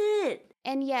 That's it.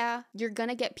 And yeah, you're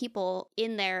gonna get people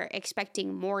in there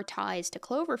expecting more ties to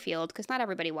Cloverfield because not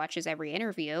everybody watches every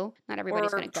interview. Not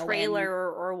everybody's gonna go in. Or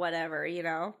trailer or whatever, you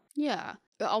know? Yeah.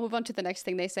 I'll move on to the next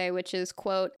thing they say, which is,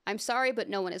 quote, "I'm sorry, but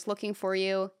no one is looking for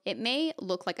you. It may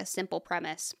look like a simple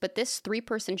premise, but this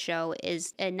 3-person show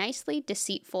is a nicely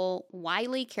deceitful,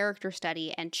 wily character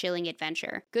study and chilling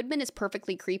adventure. Goodman is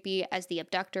perfectly creepy as the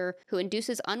abductor who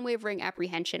induces unwavering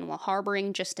apprehension while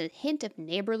harboring just a hint of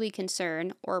neighborly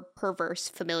concern or perverse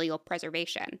familial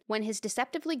preservation. When his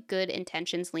deceptively good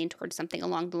intentions lean towards something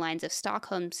along the lines of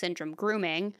Stockholm Syndrome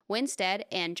grooming, Winstead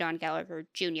and John Gallagher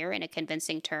Jr., in a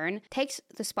convincing turn, takes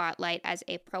the spotlight as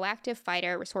a proactive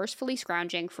fighter resourcefully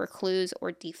scrounging for clues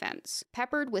or defense.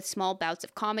 Peppered with small bouts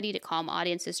of comedy to calm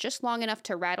audiences just long enough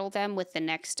to rattle them with the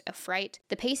next affright,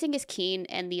 the pacing is keen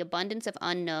and the abundance of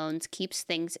unknowns keeps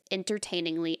things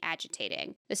entertainingly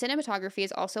agitating. The cinematography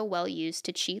is also well used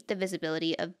to cheat the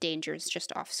visibility of dangers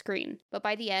just off screen. But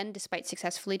by the end, despite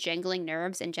successfully jangling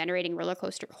nerves and generating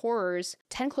rollercoaster horrors,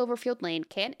 10 Cloverfield Lane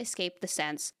can't escape the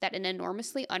sense that an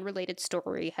enormously unrelated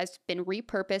story has been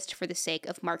repurposed for the sake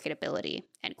of marketability,"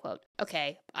 end quote.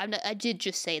 Okay, I did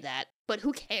just say that, but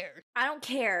who cares? I don't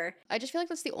care. I just feel like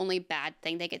that's the only bad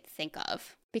thing they could think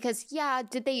of. Because, yeah,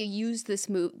 did they use this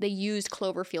move? They used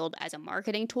Cloverfield as a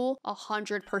marketing tool?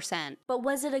 100%. But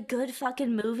was it a good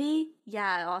fucking movie?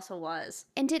 Yeah, it also was.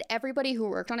 And did everybody who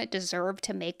worked on it deserve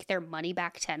to make their money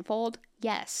back tenfold?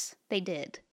 Yes, they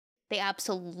did. They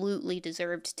absolutely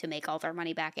deserved to make all their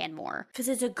money back and more. Because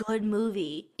it's a good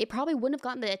movie. It probably wouldn't have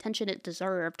gotten the attention it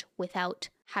deserved without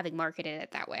having marketed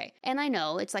it that way. And I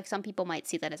know, it's like some people might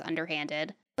see that as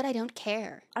underhanded, but I don't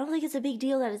care. I don't think it's a big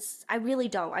deal that it's... I really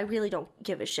don't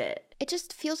give a shit. It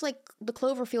just feels like the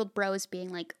Cloverfield bros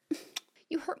being like,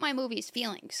 you hurt my movie's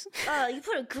feelings. You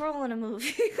put a girl in a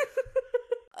movie.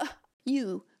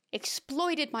 You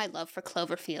exploited my love for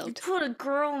Cloverfield. You put a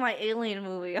girl in my Alien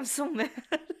movie. I'm so mad.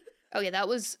 Oh yeah, that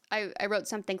was, I wrote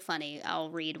something funny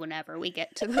I'll read whenever we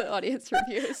get to the audience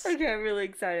reviews. Okay, I'm really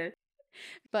excited.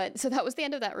 But so that was the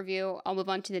end of that review. I'll move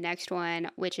on to the next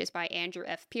one, which is by Andrew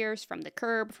F. Pierce from The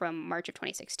Curb from March of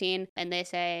 2016. And they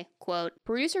say, quote,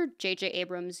 "Producer J.J.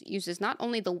 Abrams uses not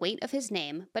only the weight of his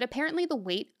name, but apparently the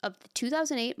weight of the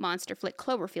 2008 monster flick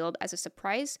Cloverfield as a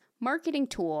surprise marketing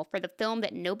tool for the film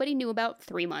that nobody knew about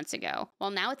 3 months ago.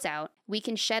 While now it's out, we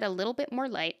can shed a little bit more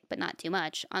light, but not too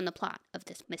much, on the plot of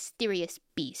this mysterious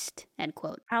beast," end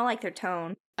quote. I don't like their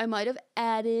tone. I might have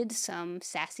added some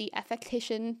sassy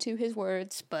affectation to his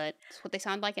words, but it's what they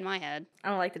sound like in my head. I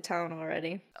don't like the tone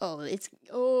already. Okay.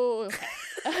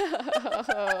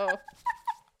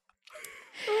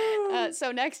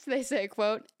 So next they say,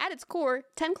 quote, "At its core,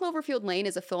 10 Cloverfield Lane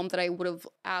is a film that I would have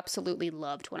absolutely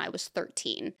loved when I was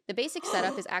 13. The basic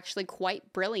setup is actually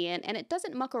quite brilliant, and it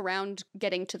doesn't muck around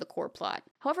getting to the core plot.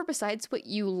 However, besides what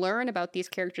you learn about these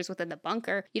characters within the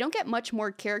bunker, you don't get much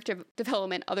more character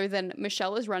development other than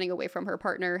Michelle is running away from her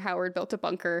partner, Howard built a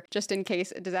bunker just in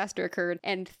case a disaster occurred,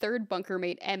 and third bunker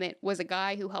mate Emmett was a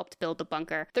guy who helped build the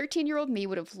bunker. 13-year-old me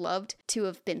would have loved to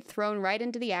have been thrown right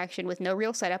into the action with no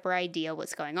real setup or idea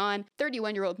what's going on.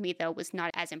 31-year-old me, though, was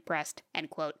not as impressed," end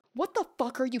quote. What the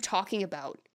fuck are you talking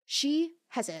about? She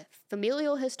has a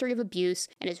familial history of abuse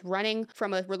and is running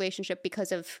from a relationship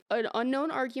because of an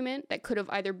unknown argument that could have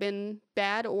either been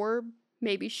bad or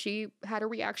maybe she had a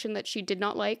reaction that she did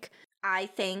not like. I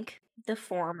think the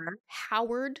former.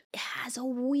 Howard has a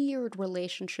weird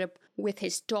relationship with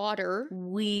his daughter.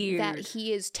 Weird. That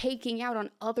he is taking out on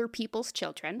other people's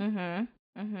children.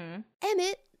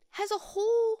 Emmett has a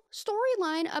whole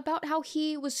storyline about how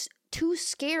he was too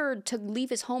scared to leave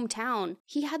his hometown.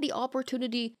 He had the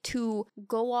opportunity to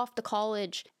go off to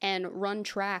college and run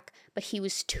track, but he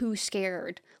was too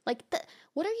scared. Like,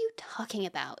 what are you talking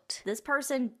about? This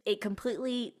person,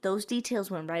 those details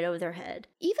went right over their head.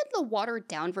 Even the watered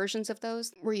down versions of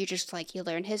those, where you just like, you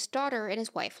learn his daughter and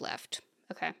his wife left.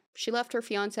 Okay. She left her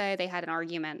fiance, they had an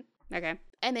argument. Okay.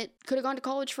 Emmett could have gone to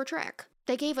college for track.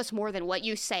 They gave us more than what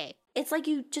you say. It's like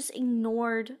you just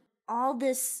ignored all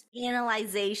this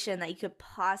analyzation that you could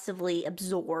possibly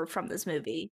absorb from this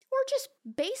movie. Or just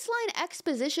baseline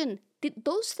exposition.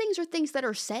 Those things are things that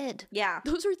are said. Yeah.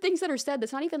 Those are things that are said.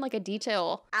 That's not even like a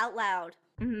detail. Out loud.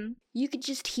 Mm-hmm. You could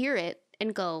just hear it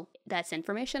and go, that's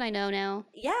information I know now.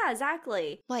 Yeah,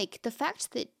 exactly. Like, the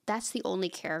fact that that's the only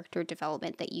character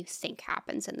development that you think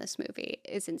happens in this movie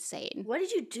is insane. What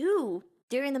did you do?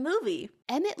 during the movie.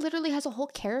 Emmett literally has a whole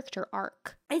character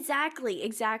arc.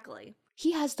 Exactly.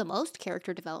 He has the most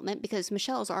character development because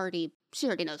she already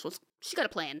knows she's got a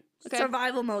plan. Okay?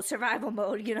 Survival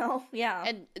mode, you know? Yeah.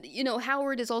 And, you know,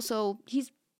 Howard is also,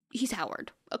 he's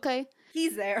Howard, okay?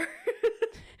 He's there.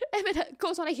 Emmett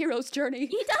goes on a hero's journey.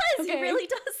 He does. Okay. He really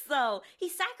does, though. He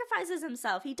sacrifices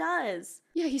himself. He does.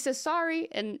 Yeah, he says sorry,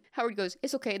 and Howard goes,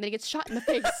 it's okay, and then he gets shot in the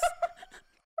face.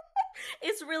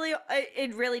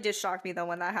 It really did shock me, though,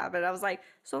 when that happened. I was like,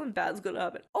 something bad's gonna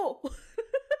happen. Oh.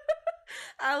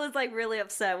 I was, like, really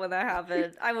upset when that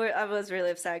happened. I was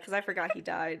really upset because I forgot he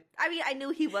died. I mean, I knew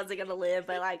he wasn't gonna live,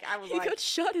 but, like, I was he got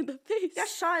shot in the face. Got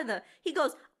shot in the... He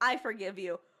goes, I forgive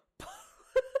you.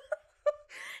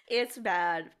 It's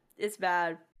bad. It's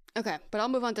bad. Okay, but I'll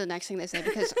move on to the next thing they say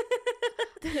because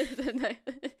the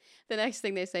next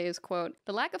thing they say is, quote,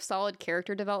 the lack of solid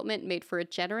character development made for a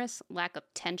generous lack of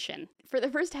tension. For the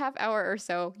first half hour or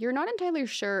so, you're not entirely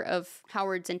sure of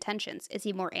Howard's intentions. Is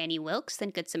he more Annie Wilkes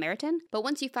than Good Samaritan? But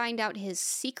once you find out his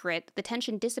secret, the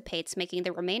tension dissipates, making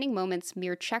the remaining moments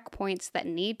mere checkpoints that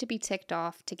need to be ticked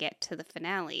off to get to the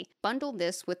finale. Bundle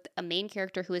this with a main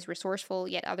character who is resourceful,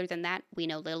 yet other than that, we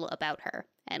know little about her.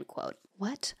 End quote.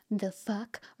 What the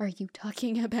fuck are you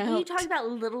talking about? What are you talking about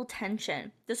little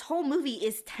tension? This whole movie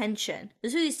is tension.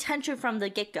 This movie is tension from the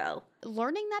get-go.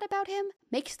 Learning that about him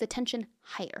makes the tension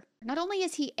higher. Not only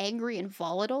is he angry and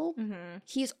volatile,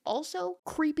 he's also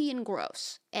creepy and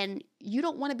gross. And you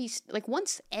don't want to be, like,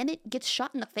 once Emmett gets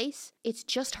shot in the face, it's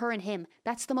just her and him.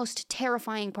 That's the most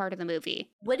terrifying part of the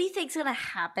movie. What do you think's gonna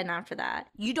happen after that?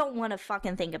 You don't want to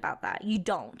fucking think about that. You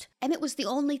don't. Emmett was the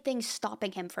only thing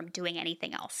stopping him from doing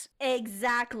anything else.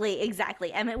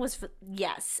 Exactly. Emmett was,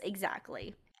 yes,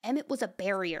 exactly. Emmett was a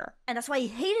barrier. And that's why he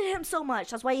hated him so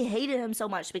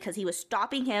much. Because he was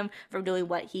stopping him from doing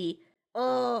what he...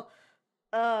 No.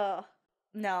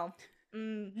 No.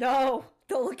 Don't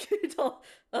look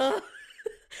at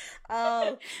it.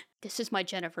 This is my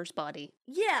Jennifer's body.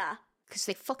 Yeah. Because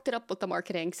they fucked it up with the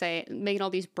marketing, making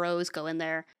all these bros go in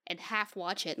there and half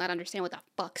watch it, not understand what the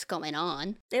fuck's going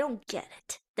on. They don't get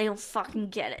it. They don't fucking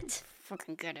get it.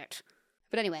 Fucking get it.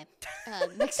 But anyway,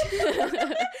 next...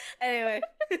 Anyway.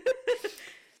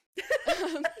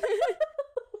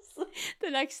 The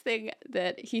next thing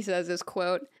that he says is,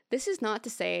 quote, this is not to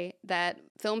say that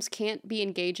films can't be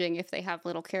engaging if they have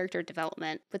little character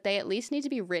development, but they at least need to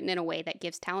be written in a way that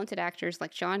gives talented actors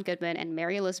like John Goodman and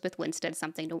Mary Elizabeth Winstead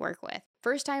something to work with.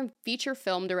 First-time feature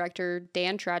film director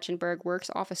Dan Trachtenberg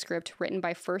works off a script written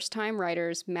by first-time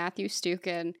writers Matthew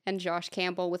Stukin and Josh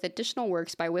Campbell with additional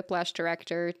works by Whiplash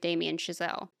director Damien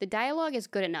Chazelle. The dialogue is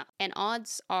good enough, and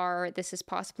odds are this is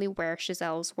possibly where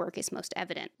Chazelle's work is most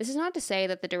evident. This is not to say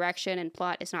that the direction and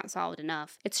plot is not solid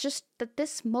enough. It's just that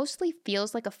this mostly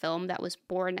feels like a film that was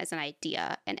born as an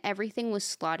idea, and everything was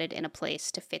slotted in a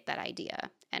place to fit that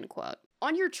idea. End quote.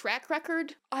 On your track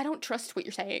record, I don't trust what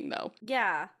you're saying, though.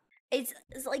 Yeah. It's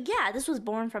like, yeah, this was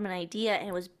born from an idea and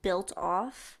it was built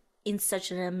off in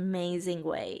such an amazing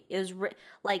way. It was,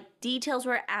 like, details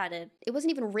were added. It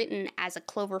wasn't even written as a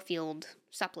Cloverfield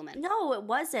supplement. No, it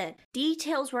wasn't.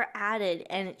 Details were added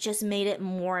and it just made it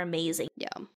more amazing. Yeah.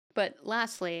 But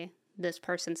lastly, this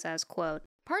person says, quote,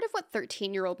 part of what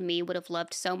 13-year-old me would have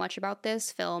loved so much about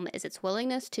this film is its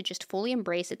willingness to just fully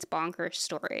embrace its bonkers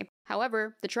story.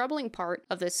 However, the troubling part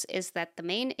of this is that the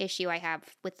main issue I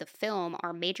have with the film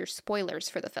are major spoilers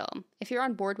for the film. If you're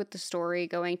on board with the story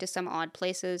going to some odd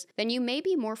places, then you may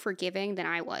be more forgiving than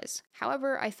I was.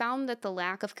 However, I found that the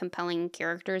lack of compelling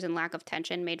characters and lack of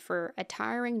tension made for a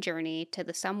tiring journey to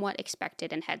the somewhat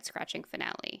expected and head-scratching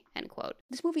finale. End quote.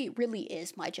 This movie really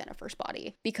is my Jennifer's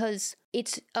Body because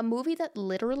it's a movie that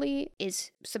literally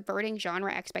is subverting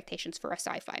genre expectations for a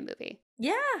sci-fi movie.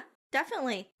 Yeah.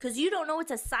 Definitely, because you don't know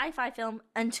it's a sci-fi film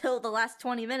until the last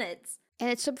 20 minutes. And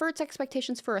it subverts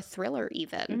expectations for a thriller,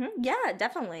 even. Mm-hmm. Yeah,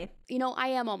 definitely. You know, I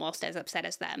am almost as upset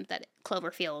as them that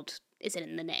Cloverfield isn't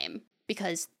in the name,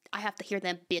 because I have to hear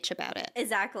them bitch about it.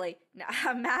 Exactly. No,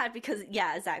 I'm mad because,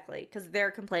 yeah, exactly, because they're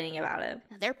complaining about it.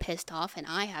 Now, they're pissed off, and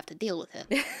I have to deal with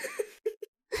it.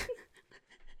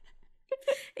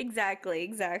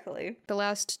 Exactly. The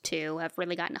last two have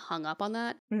really gotten hung up on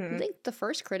that. Mm-hmm. I think the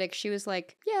first critic, she was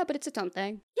like, yeah, but it's its own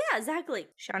thing. Yeah, exactly.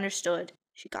 She understood.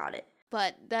 She got it.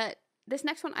 But this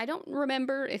next one, I don't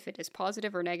remember if it is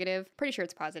positive or negative. Pretty sure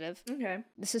it's positive. Okay.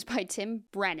 This is by Tim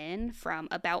Brennan from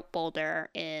About Boulder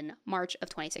in March of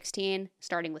 2016,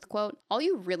 starting with, quote, all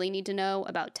you really need to know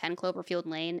about 10 Cloverfield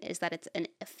Lane is that it's an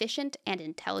efficient and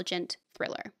intelligent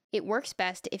thriller. It works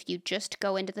best if you just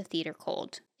go into the theater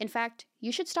cold. In fact,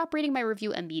 you should stop reading my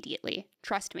review immediately.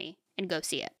 Trust me, and go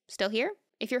see it. Still here?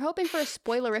 If you're hoping for a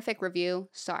spoilerific review,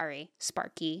 sorry,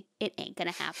 Sparky, it ain't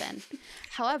gonna happen.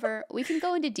 However, we can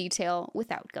go into detail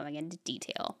without going into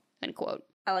detail, end quote.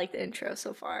 I like the intro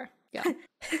so far. Yeah.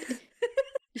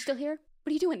 You still here? What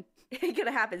are you doing? It ain't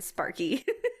gonna happen, Sparky.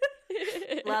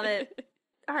 Love it.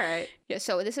 All right. Yeah,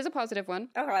 so this is a positive one.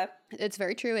 Okay. It's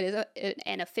very true. It is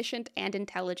an efficient and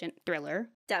intelligent thriller.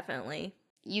 Definitely.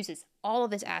 Uses all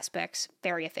of its aspects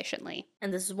very efficiently.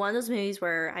 And this is one of those movies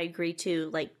where I agree to,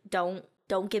 like, don't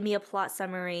give me a plot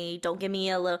summary. Don't give me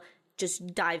a little,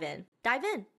 just dive in. Dive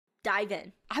in. Dive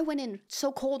in. I went in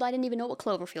so cold I didn't even know what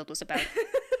Cloverfield was about.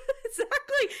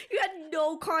 Exactly. You had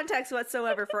no context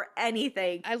whatsoever for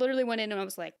anything. I literally went in and I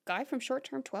was like, guy from Short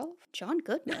Term 12? John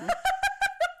Goodman.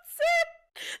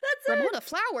 That's it. Ramona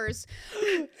Flowers.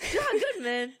 John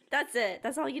Goodman. That's it.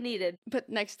 That's all you needed. But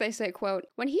next they say, quote,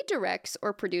 when he directs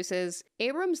or produces,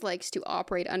 Abrams likes to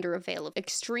operate under a veil of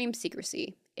extreme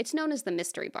secrecy. It's known as the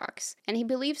mystery box, and he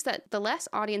believes that the less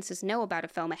audiences know about a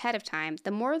film ahead of time,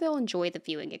 the more they'll enjoy the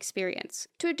viewing experience.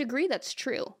 To a degree, that's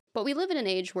true. But we live in an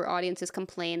age where audiences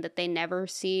complain that they never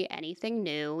see anything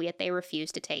new, yet they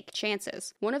refuse to take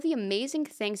chances. One of the amazing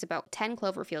things about 10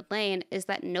 Cloverfield Lane is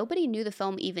that nobody knew the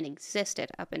film even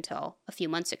existed up until a few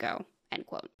months ago. End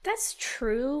quote. That's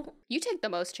true. You take the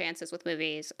most chances with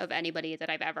movies of anybody that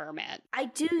I've ever met. I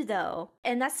do, though.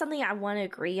 And that's something I want to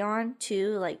agree on,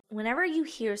 too. Like, whenever you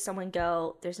hear someone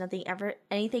go, there's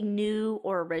anything new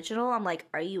or original, I'm like,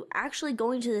 are you actually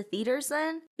going to the theaters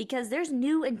then? Because there's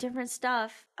new and different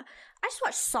stuff. I just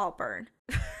watched Saltburn.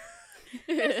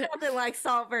 There's something like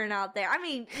Saltburn out there. I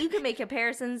mean, you can make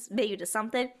comparisons maybe to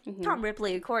something. Mm-hmm. Tom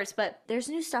Ripley, of course, but there's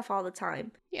new stuff all the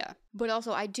time. Yeah. But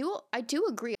also, I do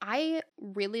agree. I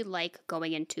really like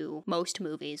going into most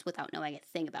movies without knowing a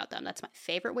thing about them. That's my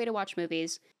favorite way to watch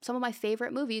movies. Some of my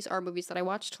favorite movies are movies that I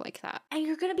watched like that. And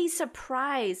you're going to be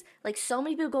surprised. Like, so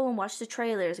many people go and watch the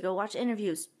trailers, go watch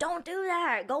interviews. Don't do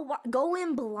that. Go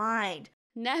in blind.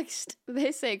 Next,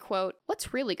 they say, quote,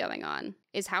 what's really going on?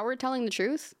 Is Howard telling the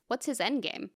truth? What's his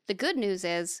endgame? The good news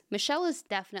is, Michelle is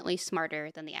definitely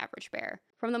smarter than the average bear.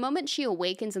 From the moment she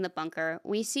awakens in the bunker,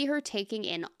 we see her taking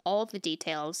in all the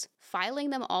details, filing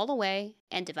them all away,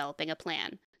 and developing a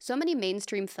plan. So many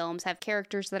mainstream films have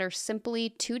characters that are simply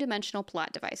two-dimensional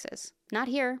plot devices. Not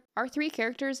here. Our three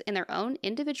characters, in their own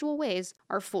individual ways,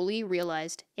 are fully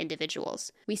realized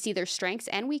individuals. We see their strengths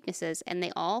and weaknesses, and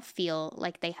they all feel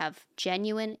like they have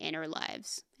genuine inner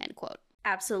lives. End quote.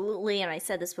 Absolutely, and I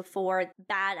said this before,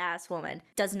 badass woman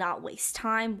does not waste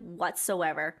time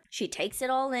whatsoever. She takes it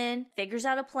all in, figures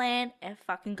out a plan, and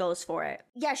fucking goes for it.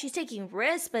 Yeah, she's taking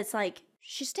risks, but it's like,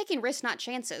 she's taking risks, not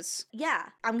chances. Yeah,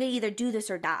 I'm gonna either do this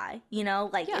or die, you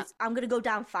know? Like, yeah. I'm gonna go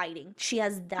down fighting. She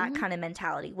has that kind of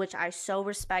mentality, which I so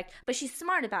respect. But she's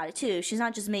smart about it, too. She's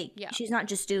not just she's not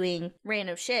just doing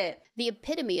random shit. The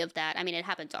epitome of that, I mean, it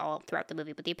happens all throughout the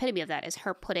movie, but the epitome of that is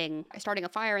her starting a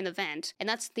fire in the vent. And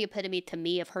that's the epitome to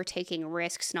me of her taking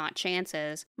risks, not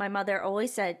chances. My mother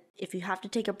always said, if you have to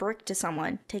take a brick to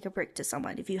someone, take a brick to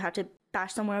someone. If you have to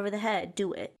bash someone over the head,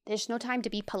 do it. There's no time to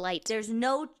be polite. There's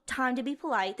no time to be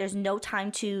polite. There's no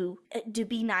time to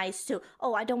be nice to,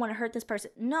 oh, I don't want to hurt this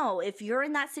person. No, if you're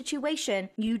in that situation,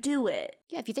 you do it.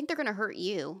 Yeah, if you think they're going to hurt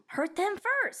you. Hurt them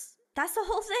first. That's the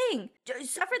whole thing.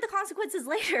 Suffer the consequences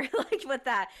later, like with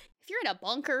that. If you're in a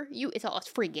bunker, it's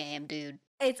free game, dude.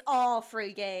 It's all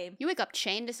free game. You wake up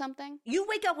chained to something? You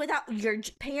wake up without your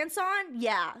pants on?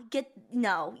 Yeah.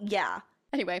 Yeah.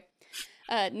 Anyway.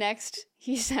 Next,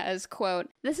 he says, quote,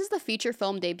 this is the feature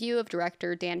film debut of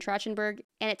director Dan Trachtenberg,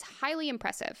 and it's highly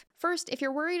impressive. First, if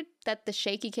you're worried that the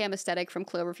shaky cam aesthetic from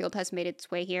Cloverfield has made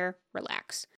its way here,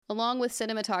 relax. Along with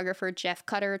cinematographer Jeff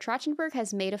Cutter, Trachtenberg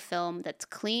has made a film that's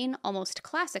clean, almost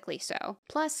classically so.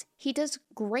 Plus, he does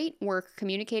great work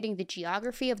communicating the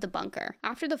geography of the bunker.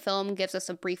 After the film gives us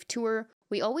a brief tour,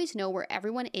 we always know where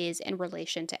everyone is in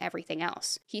relation to everything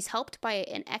else. He's helped by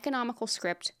an economical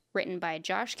script written by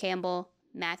Josh Campbell,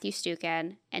 Matthew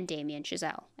Stukan, and Damien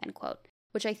Chazelle, end quote.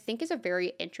 Which I think is a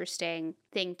very interesting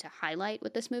thing to highlight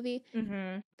with this movie.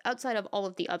 Mm-hmm. Outside of all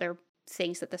of the other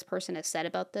things that this person has said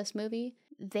about this movie,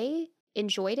 they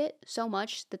enjoyed it so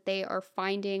much that they are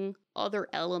finding other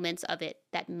elements of it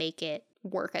that make it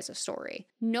work as a story.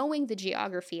 Knowing the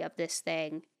geography of this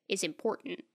thing is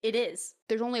important. It is.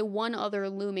 There's only one other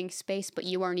looming space, but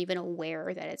you aren't even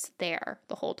aware that it's there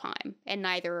the whole time. And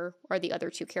neither are the other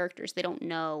two characters. They don't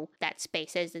know that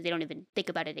space is, they don't even think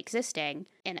about it existing.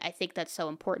 And I think that's so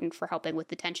important for helping with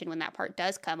the tension when that part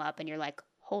does come up and you're like,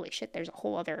 holy shit, there's a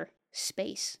whole other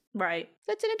space. Right.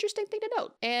 That's an interesting thing to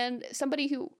note. And somebody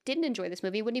who didn't enjoy this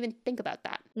movie wouldn't even think about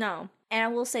that. No. And I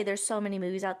will say there's so many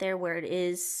movies out there where it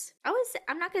is,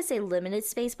 I'm not going to say limited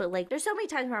space, but like there's so many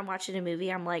times where I'm watching a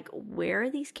movie, I'm like, where are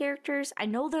these characters? I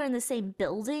know they're in the same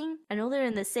building. I know they're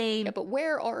in the same. Yeah, but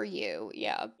where are you?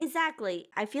 Yeah. Exactly.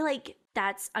 I feel like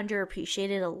that's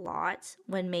underappreciated a lot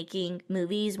when making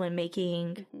movies, when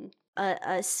making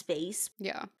a space.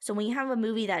 Yeah. So when you have a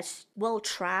movie that's well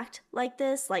tracked like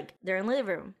this, like they're in the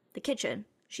living room, the kitchen,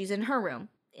 she's in her room,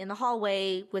 in the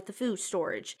hallway with the food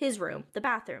storage, his room, the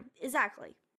bathroom.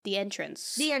 Exactly. The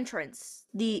entrance.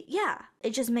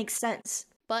 It just makes sense.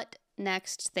 But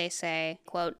next, they say,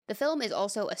 quote, "The film is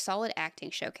also a solid acting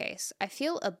showcase. I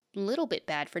feel a little bit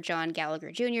bad for John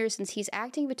Gallagher Jr. since he's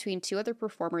acting between two other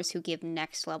performers who give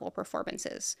next-level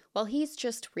performances. Well, he's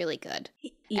just really good.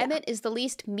 Yeah. Emmett is the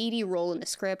least meaty role in the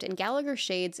script, and Gallagher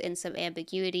shades in some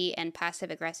ambiguity and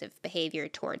passive-aggressive behavior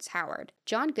towards Howard.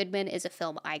 John Goodman is a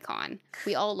film icon.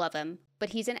 We all love him, but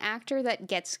he's an actor that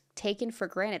gets taken for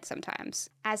granted sometimes.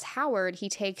 As Howard, he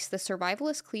takes the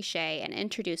survivalist cliche and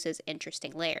introduces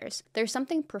interesting layers. There's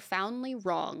something profoundly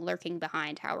wrong lurking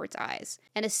behind Howard's eyes,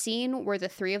 and a scene where the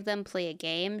three of them play a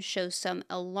game shows some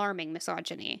alarming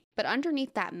misogyny. But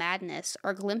underneath that madness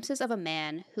are glimpses of a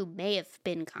man who may have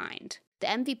been kind. The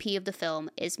MVP of the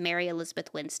film is Mary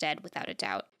Elizabeth Winstead, without a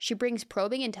doubt. She brings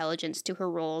probing intelligence to her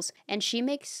roles, and she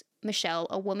makes Michelle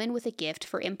a woman with a gift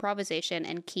for improvisation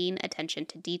and keen attention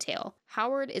to detail.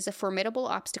 Howard is a formidable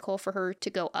obstacle for her to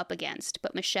go up against,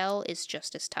 but Michelle is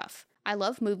just as tough. I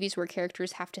love movies where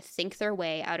characters have to think their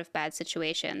way out of bad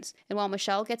situations, and while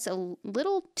Michelle gets a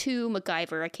little too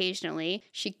MacGyver occasionally,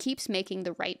 she keeps making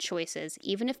the right choices,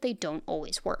 even if they don't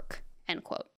always work." End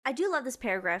quote. I do love this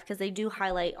paragraph because they do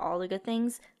highlight all the good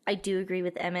things. I do agree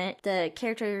with Emmett. The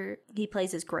character he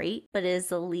plays is great, but is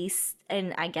the least,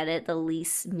 and I get it, the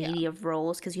least meaty of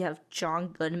roles because you have John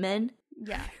Goodman.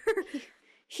 Yeah.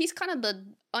 He's kind of the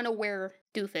unaware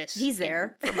doofus. He's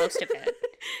there for most of it.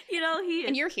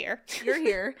 And you're here. You're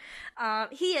here.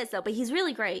 He is, though, but he's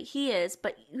really great. He is,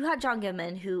 but you have John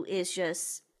Goodman, who is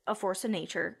just a force of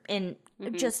nature in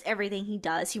just everything he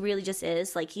does. He really just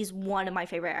is. Like, he's one of my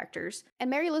favorite actors. And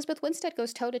Mary Elizabeth Winstead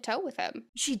goes toe-to-toe with him.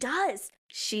 She does.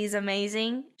 She's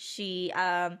amazing. She,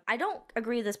 I don't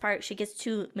agree with this part. She gets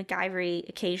too MacGyver-y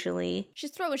occasionally.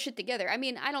 She's throwing shit together. I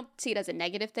mean, I don't see it as a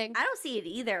negative thing. I don't see it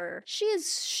either.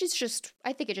 She's just,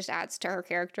 I think it just adds to her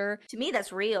character. To me,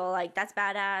 that's real. Like, that's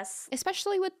badass.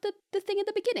 Especially with the thing at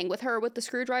the beginning, with her with the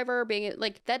screwdriver being,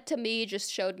 like, that to me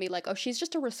just showed me, like, oh, she's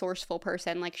just a resourceful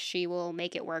person. Like, she will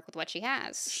make it work with what she has.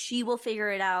 She will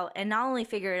figure it out, and not only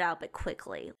figure it out, but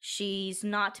quickly. She's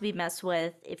not to be messed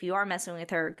with. If you are messing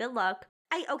with her, good luck.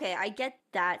 I get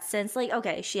that sense. Like,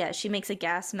 okay, she makes a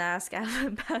gas mask out of a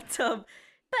bathtub.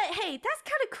 But hey, that's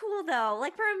kind of cool, though.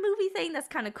 Like, for a movie thing, that's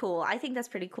kind of cool. I think that's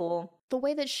pretty cool. The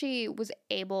way that she was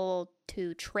able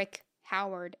to trick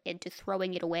Howard into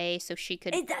throwing it away so she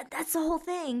could... That's the whole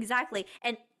thing, exactly.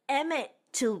 And Emmett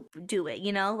to do it,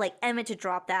 like, Emmett to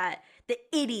drop that. The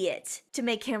idiot to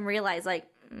make him realize, like,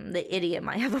 the idiot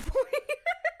might have a point.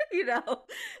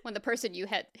 When the person you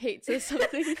hate says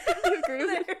something you agree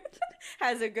with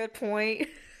has a good point.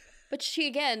 But she,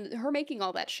 again, her making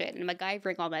all that shit and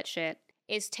MacGyvering all that shit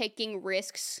is taking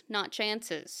risks, not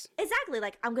chances. Exactly.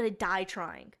 Like, I'm gonna die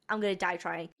trying.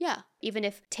 Yeah. Even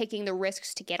if taking the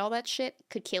risks to get all that shit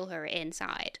could kill her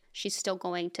inside, she's still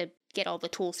going to get all the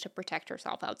tools to protect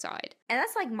herself outside. And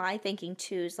that's like my thinking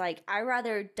too, is like, I'd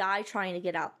rather die trying to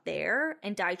get out there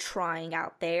and die trying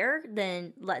out there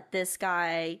than let this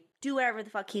guy do whatever the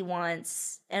fuck he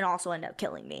wants and also end up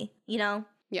killing me,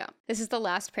 Yeah. This is the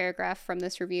last paragraph from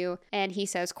this review, and he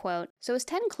says, quote, "So is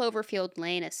 10 Cloverfield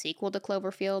Lane a sequel to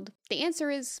Cloverfield? The answer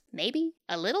is maybe,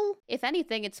 a little. If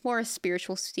anything, it's more a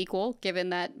spiritual sequel, given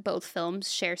that both films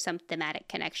share some thematic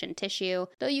connection tissue,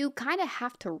 though you kind of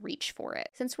have to reach for it.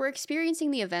 Since we're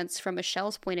experiencing the events from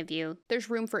Michelle's point of view, there's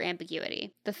room for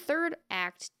ambiguity. The third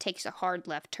act takes a hard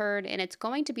left turn, and it's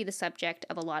going to be the subject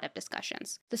of a lot of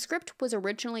discussions. The script was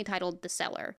originally titled The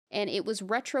Cellar, and it was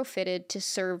retrofitted to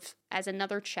serve as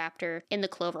another chapter in the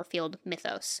Cloverfield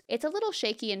mythos. It's a little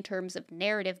shaky in terms of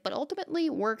narrative, but ultimately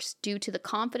works due to the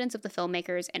confidence of the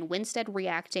filmmakers and Winstead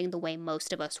reacting the way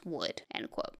most of us would."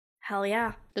 End quote. Hell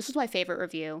yeah. This was my favorite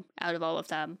review out of all of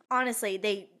them. Honestly,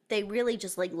 they really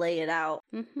just like lay it out.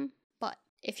 Mm-hmm. But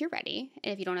if you're ready,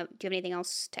 and if you don't have, do you have anything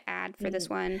else to add for this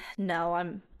one? No,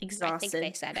 I'm exhausted. I think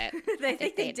they said it. I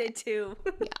think they did too.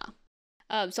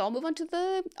 Yeah. So I'll move on to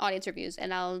the audience reviews,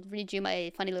 and I'll read you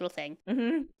my funny little thing.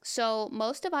 Mm-hmm. So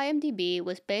most of IMDb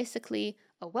was basically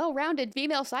a well-rounded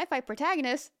female sci-fi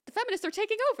protagonist. The feminists are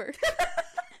taking over.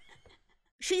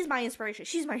 She's my inspiration.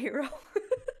 She's my hero.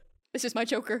 This is my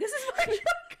Joker. This is my Joker.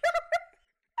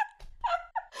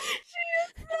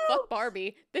 She is so... Fuck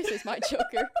Barbie. This is my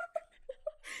Joker.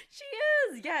 She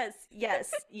is.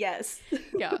 Yes.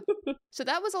 Yeah. So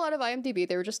that was a lot of IMDb.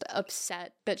 They were just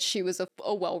upset that she was a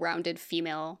well-rounded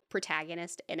female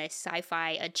protagonist in a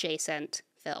sci-fi adjacent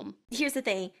film. Here's the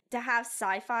thing. To have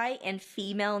sci-fi and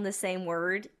female in the same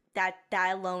word, that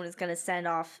alone is going to send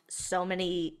off so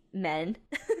many men.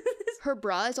 Her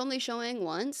bra is only showing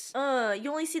once.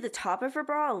 You only see the top of her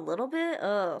bra a little bit.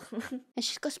 Ugh. And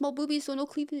she's got small boobies, so no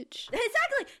cleavage.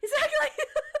 Exactly. Exactly.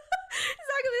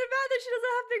 They're mad that she doesn't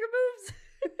have bigger boobs.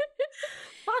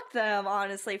 Fuck them,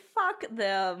 honestly. Fuck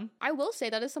them. I will say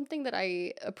that is something that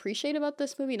I appreciate about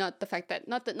this movie. Not the fact that,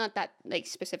 not that like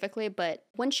specifically, but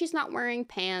when she's not wearing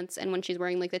pants and when she's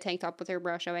wearing like the tank top with her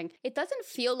bra showing, it doesn't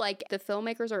feel like the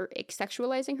filmmakers are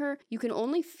sexualizing her. You can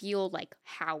only feel like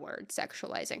Howard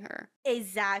sexualizing her.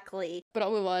 Exactly. But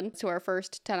I'll move on to our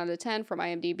first 10 out of 10 from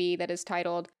IMDb that is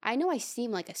titled, I Know I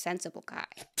Seem Like a Sensible Guy.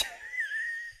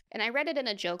 And I read it in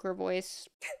a Joker voice.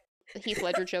 The Heath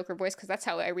Ledger Joker voice, because that's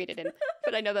how I read it in.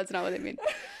 But I know that's not what they mean.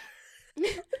 What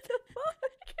the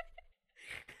fuck?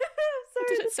 I'm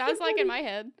sorry. It sounds like in my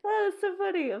head. Oh, that's so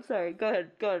funny. I'm sorry. Go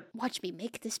ahead. Watch me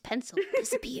make this pencil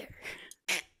disappear.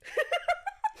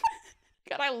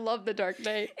 God, I love The Dark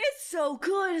Knight. It's so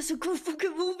good. It's a good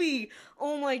fucking movie.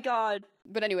 Oh my god.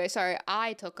 But anyway, sorry,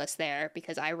 I took us there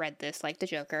because I read this like the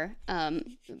Joker.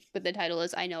 But the title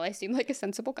is I Know I Seem Like a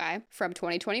Sensible Guy from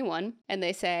 2021. And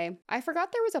they say, I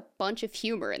forgot there was a bunch of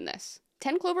humor in this.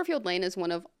 10 Cloverfield Lane is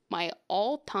one of my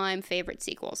all-time favorite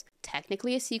sequels.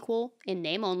 Technically a sequel in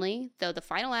name only, though the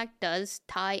final act does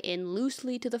tie in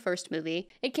loosely to the first movie.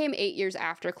 It came 8 years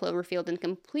after Cloverfield and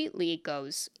completely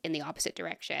goes in the opposite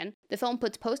direction. The film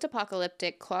puts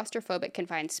post-apocalyptic, claustrophobic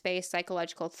confined space,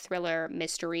 psychological thriller,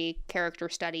 mystery, character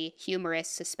study, humorous,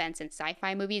 suspense, and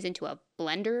sci-fi movies into a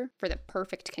blender for the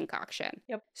perfect concoction.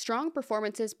 Yep. Strong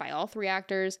performances by all three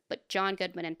actors, but John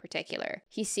Goodman in particular.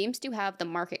 He seems to have the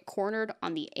market cornered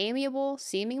on the amiable,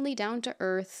 seemingly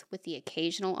down-to-earth, with the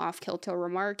occasional off-kilter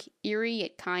remark, eerie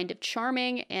yet kind of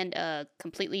charming, and a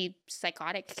completely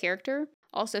psychotic character.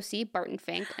 Also see Barton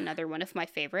Fink, another one of my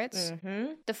favorites.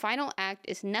 Mm-hmm. The final act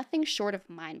is nothing short of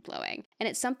mind-blowing, and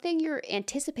it's something you're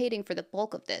anticipating for the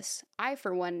bulk of this. I,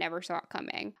 for one, never saw it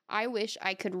coming. I wish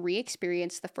I could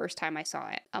re-experience the first time I saw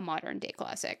it, a modern-day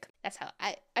classic. That's how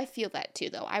I feel that too,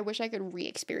 though. I wish I could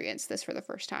re-experience this for the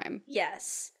first time.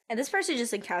 Yes. And this person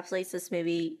just encapsulates this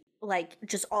movie, like,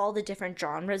 just all the different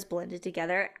genres blended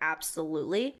together.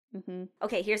 Absolutely. Mm-hmm.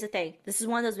 Okay, here's the thing. This is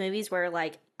one of those movies where,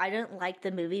 like, I didn't like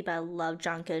the movie, but I love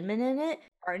John Goodman in it.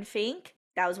 Barton Fink.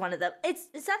 That was one of the... It's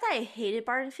not that I hated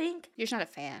Barton Fink. You're just not a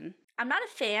fan. I'm not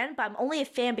a fan, but I'm only a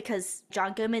fan because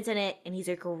John Goodman's in it, and he's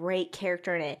a great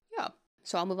character in it. Yeah.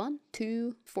 So I'll move on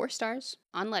to 4 stars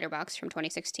on Letterboxd from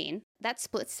 2016. That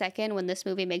split second when this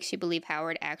movie makes you believe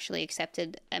Howard actually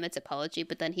accepted Emmett's apology,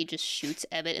 but then he just shoots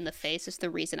Emmett in the face is the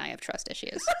reason I have trust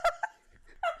issues.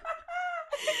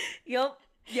 Yep.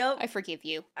 I forgive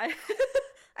you.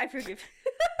 I forgive.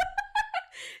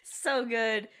 So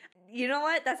good. You know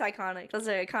what? That's iconic. That's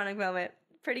an iconic moment.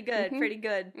 Pretty good. Mm-hmm. Pretty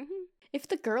good. Mm-hmm. If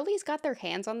the girlies got their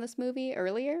hands on this movie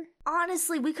earlier...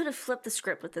 Honestly, we could have flipped the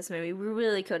script with this movie. We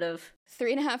really could have.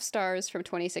 3.5 stars from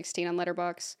 2016 on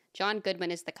Letterboxd. John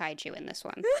Goodman is the kaiju in this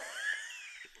one.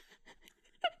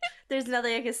 There's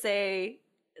nothing I can say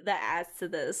that adds to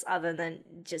this other than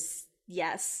just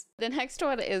yes. The next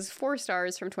one is 4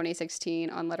 stars from 2016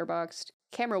 on Letterboxd.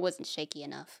 Camera wasn't shaky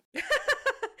enough.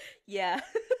 Yeah.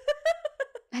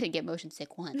 I didn't get motion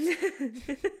sick once.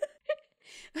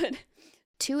 But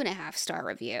 2.5 star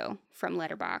review from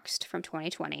Letterboxd from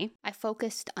 2020. I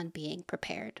focused on being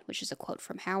prepared, which is a quote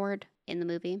from Howard in the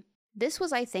movie. This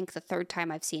was, I think, the 3rd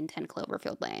time I've seen 10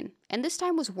 Cloverfield Lane, and this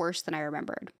time was worse than I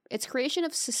remembered. Its creation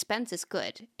of suspense is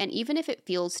good, and even if it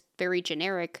feels very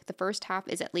generic, the first half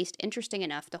is at least interesting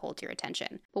enough to hold your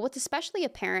attention. But what's especially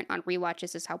apparent on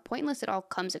rewatches is how pointless it all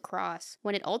comes across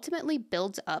when it ultimately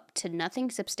builds up to nothing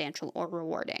substantial or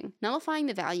rewarding, nullifying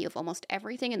the value of almost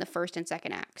everything in the first and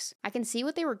second acts. I can see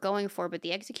what they were going for, but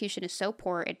the execution is so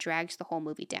poor it drags the whole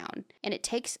movie down, and it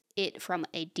takes it from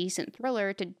a decent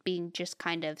thriller to being just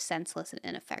kind of senseless and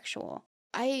ineffectual.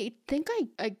 I think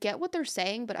I get what they're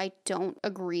saying, but I don't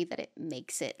agree that it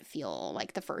makes it feel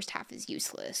like the first half is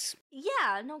useless.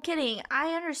 Yeah, no kidding.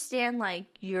 I understand, like,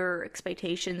 your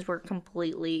expectations were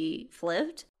completely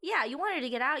flipped. Yeah, you wanted to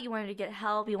get out, you wanted to get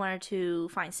help, you wanted to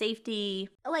find safety.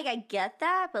 Like, I get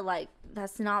that, but, like,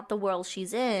 that's not the world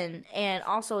she's in. And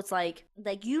also, it's like,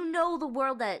 you know the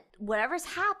world that whatever's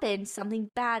happened, something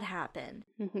bad happened.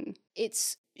 Mm-hmm.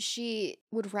 She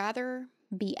would rather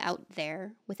be out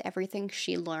there with everything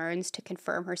she learns to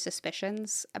confirm her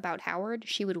suspicions about Howard.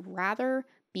 She would rather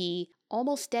be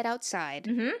almost dead outside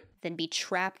than be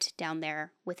trapped down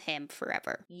there with him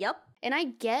forever. Yep. And I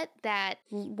get that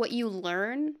what you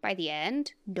learn by the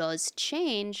end does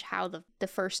change how the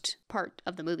first part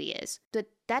of the movie is. But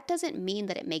that doesn't mean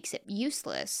that it makes it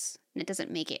useless. And it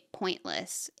doesn't make it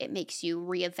pointless. It makes you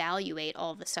reevaluate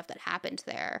all the stuff that happened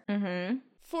there.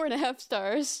 4.5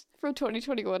 stars from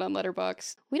 2021 on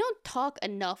Letterboxd. We don't talk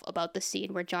enough about the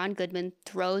scene where John Goodman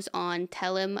throws on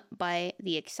Tell Him by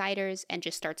the Exciters and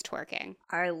just starts twerking.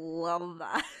 I love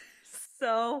that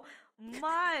so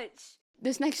much.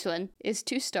 This next one is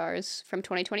 2 stars from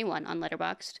 2021 on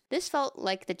Letterboxd. This felt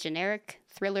like the generic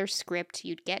thriller script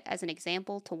you'd get as an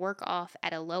example to work off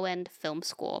at a low-end film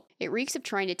school. It reeks of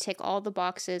trying to tick all the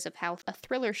boxes of how a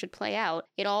thriller should play out.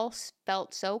 It all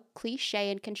felt so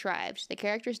cliche and contrived. The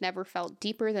characters never felt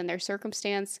deeper than their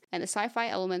circumstance, and the sci-fi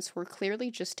elements were clearly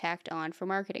just tacked on for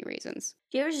marketing reasons.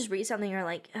 Do you ever just read something and you're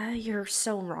like, you're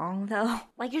so wrong, though?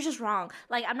 Like, you're just wrong.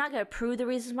 Like, I'm not going to prove the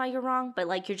reasons why you're wrong, but,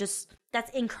 like, that's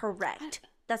incorrect.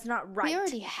 That's not right. We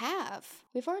already have.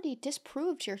 We've already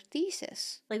disproved your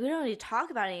thesis. Like, we don't need to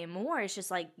talk about it anymore. It's just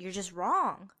like, you're just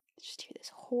wrong. Just hear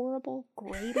this horrible,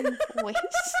 grating voice.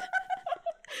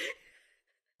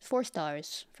 4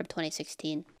 stars from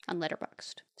 2016 on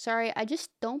Letterboxd. Sorry, I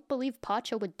just don't believe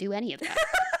Pacha would do any of that.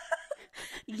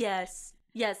 Yes,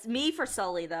 me for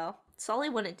Sully, though. Sully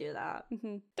wouldn't do that.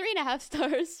 3.5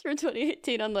 stars from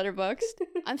 2018 on Letterboxd.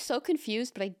 I'm so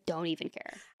confused, but I don't even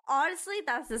care. Honestly,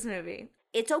 that's this movie.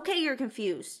 It's okay you're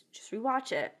confused. Just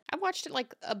rewatch it. I've watched it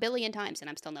like a billion times and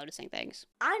I'm still noticing things.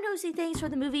 I'm noticing things for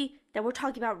the movie that we're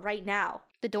talking about right now.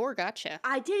 The Door gotcha.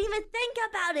 I didn't even think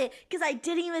about it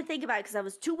because I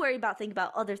was too worried about thinking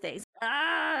about other things.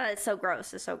 It's so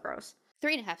gross.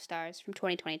 3.5 stars from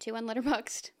 2022 on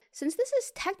Letterboxd. Since this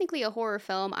is technically a horror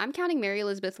film, I'm counting Mary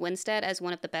Elizabeth Winstead as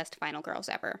one of the best final girls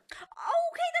ever.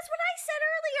 Okay, that's what I said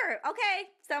earlier. Okay,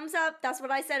 thumbs up. That's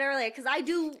what I said earlier. Because I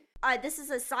do, this is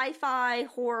a sci-fi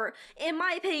horror, in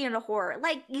my opinion, a horror.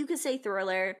 Like, you could say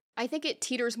thriller. I think it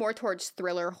teeters more towards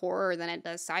thriller horror than it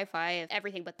does sci-fi,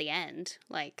 everything but the end.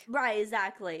 Like, right,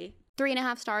 exactly.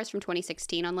 3.5 stars from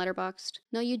 2016 on Letterboxd.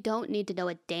 No, you don't need to know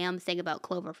a damn thing about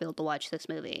Cloverfield to watch this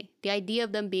movie. The idea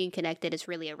of them being connected is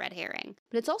really a red herring.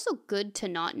 But it's also good to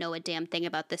not know a damn thing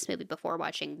about this movie before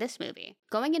watching this movie.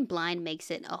 Going in blind makes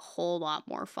it a whole lot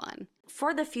more fun.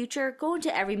 For the future, go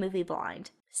into every movie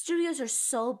blind. Studios are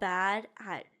so bad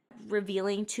at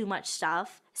revealing too much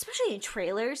stuff, especially in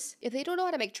trailers. If they don't know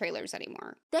how to make trailers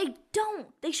anymore. They don't.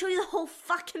 They show you the whole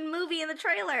fucking movie in the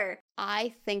trailer.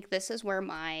 I think this is where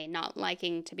my not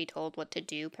liking to be told what to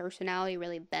do personality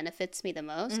really benefits me the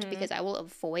most, because I will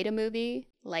avoid a movie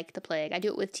like the plague. I do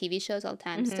it with TV shows all the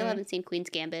time. Still haven't seen Queen's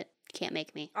Gambit. Can't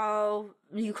make me. Oh,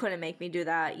 you couldn't make me do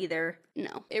that either.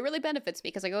 No, it really benefits me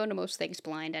because I go into most things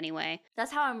blind anyway.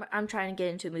 That's how I'm trying to get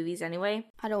into movies anyway.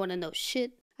 I don't want to know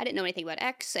shit. I didn't know anything about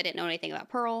X. I didn't know anything about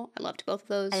Pearl. I loved both of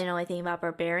those. I didn't know anything about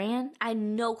Barbarian. I had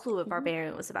no clue what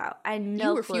Barbarian was about.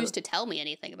 You refused to tell me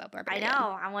anything about Barbarian. I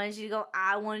know. I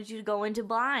wanted you to go into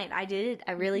blind. I did.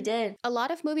 I really did. A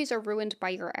lot of movies are ruined by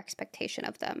your expectation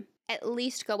of them. At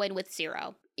least go in with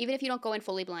 0. Even if you don't go in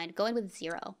fully blind, go in with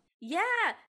 0. Yeah.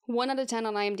 1 out of 10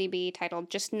 on IMDb, titled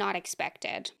Just Not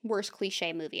Expected. Worst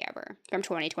cliche movie ever. From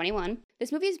 2021.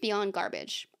 This movie is beyond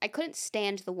garbage. I couldn't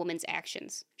stand the woman's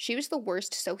actions. She was the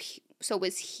worst, so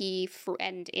was he,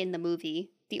 and in the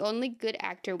movie. The only good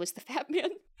actor was the fat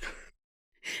man.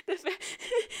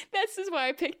 This is why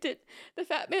I picked it. The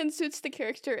fat man suits the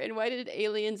character, and why did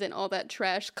aliens and all that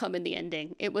trash come in the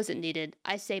ending? It wasn't needed.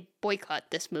 I say boycott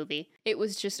this movie. It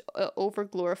was just an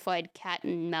overglorified cat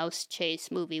and mouse chase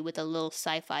movie with a little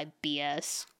sci-fi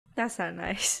BS. That's not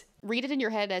nice. Read it in your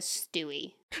head as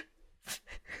Stewie.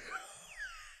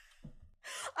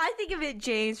 I think of it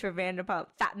James from Vanderpump,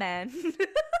 fat man.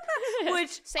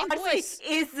 Which same honestly voice.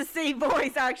 Is the same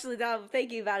voice, actually, now I'm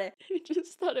thinking about it. I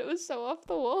just thought it was so off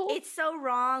the wall. It's so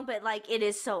wrong, but, like, it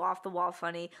is so off the wall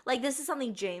funny. Like, this is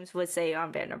something James would say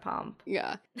on Vanderpump.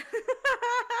 Yeah.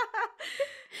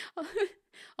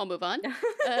 I'll move on.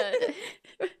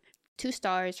 2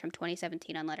 stars from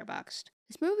 2017 on Letterboxd.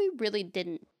 This movie really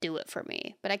didn't do it for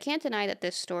me, but I can't deny that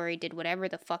this story did whatever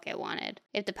the fuck it wanted.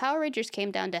 If the Power Rangers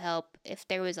came down to help, if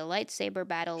there was a lightsaber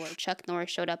battle or Chuck Norris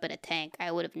showed up in a tank,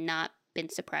 I would have not been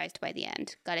surprised by the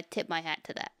end. Gotta tip my hat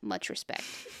to that. Much respect.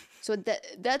 So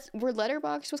that's where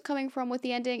Letterboxd was coming from with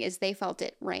the ending, is they felt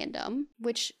it random,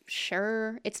 which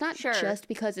sure, it's not just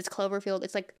because it's Cloverfield.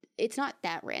 It's like, it's not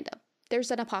that random.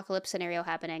 There's an apocalypse scenario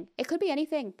happening. It could be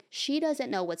anything. She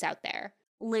doesn't know what's out there.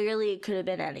 Literally, it could have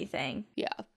been anything.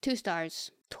 Yeah. 2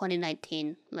 stars,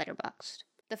 2019 Letterboxd.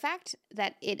 The fact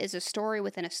that it is a story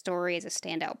within a story is a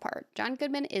standout part. John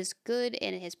Goodman is good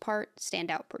in his part,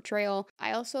 standout portrayal.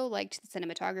 I also liked the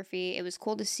cinematography. It was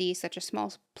cool to see such a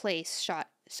small place shot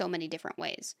so many different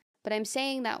ways. But I'm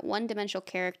saying that one-dimensional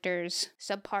characters,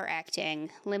 subpar acting,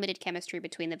 limited chemistry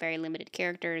between the very limited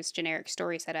characters, generic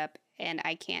story setup, and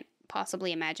I can't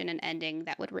possibly imagine an ending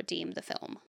that would redeem the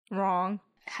film. Wrong.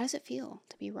 How does it feel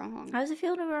to be wrong? How does it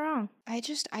feel to be wrong?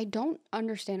 I don't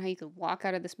understand how you could walk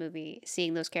out of this movie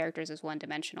seeing those characters as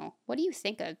one-dimensional. What do you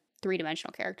think a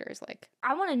three-dimensional character is like?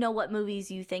 I want to know what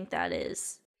movies you think that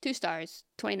is. 2 stars,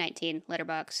 2019,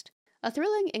 Letterboxd. A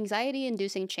thrilling,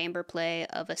 anxiety-inducing chamber play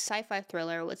of a sci-fi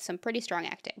thriller with some pretty strong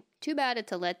acting. Too bad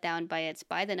it's a letdown by its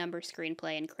by-the-numbers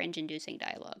screenplay and cringe-inducing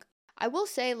dialogue. I will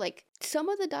say, like, some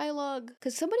of the dialogue,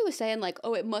 because somebody was saying, like,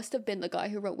 oh, it must have been the guy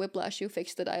who wrote Whiplash who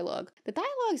fixed the dialogue. The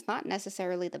dialogue's not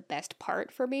necessarily the best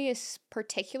part for me, is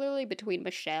particularly between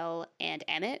Michelle and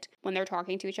Emmett when they're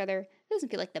talking to each other. It doesn't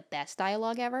feel like the best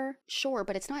dialogue ever. Sure,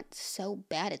 but it's not so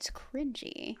bad it's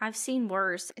cringy. I've seen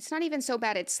worse. It's not even so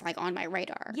bad it's, like, on my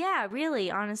radar. Yeah, really,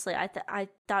 honestly, I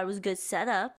thought it was a good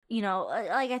setup. You know,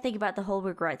 like, I think about the whole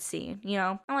regret scene, you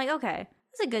know? I'm like, okay.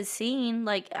 It's a good scene.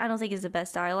 Like, I don't think it's the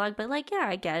best dialogue, but, like, yeah,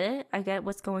 I get it. I get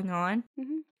what's going on.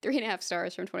 3.5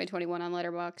 stars from 2021 on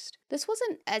Letterboxd. This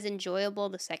wasn't as enjoyable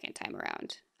the second time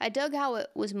around. I dug how it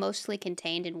was mostly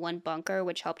contained in one bunker,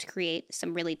 which helped create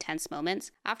some really tense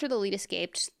moments. After the lead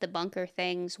escaped, the bunker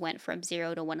things went from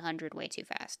 0 to 100 way too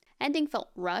fast. Ending felt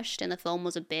rushed, and the film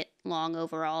was a bit long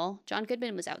overall. John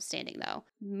Goodman was outstanding, though.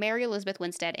 Mary Elizabeth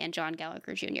Winstead and John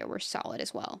Gallagher Jr. were solid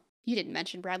as well. You didn't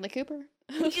mention Bradley Cooper?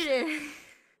 You did.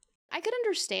 I could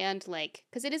understand, like,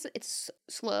 because it's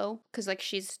slow, because, like,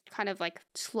 she's kind of, like,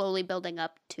 slowly building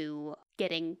up to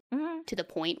getting to the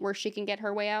point where she can get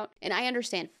her way out. And I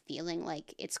understand feeling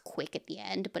like it's quick at the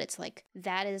end, but it's like,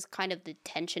 that is kind of the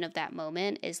tension of that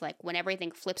moment, is like when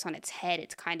everything flips on its head,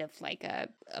 it's kind of like a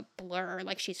blur.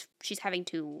 Like she's having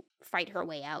to fight her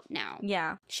way out now.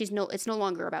 Yeah. It's no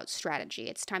longer about strategy.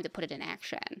 It's time to put it in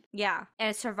action. Yeah.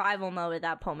 And it's survival mode at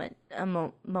that moment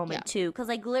too. Because,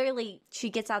 like, literally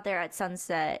she gets out there at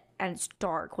sunset and it's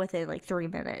dark within, like, 3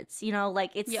 minutes. You know,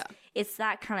 like, it's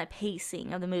that kind of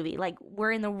pacing of the movie. Like,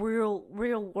 we're in the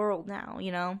real world now,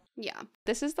 you know? Yeah.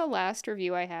 This is the last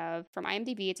review I have from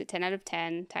IMDb. It's a 10 out of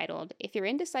 10 titled, "If you're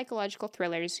into psychological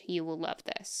thrillers, you will love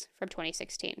this," from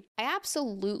 2016. I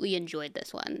absolutely enjoyed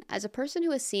this one. As a person who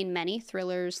has seen many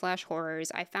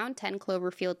thrillers/horrors, I found 10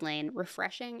 Cloverfield Lane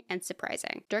refreshing and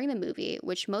surprising. During the movie,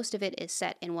 which most of it is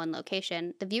set in one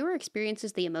location, the viewer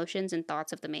experiences the emotions and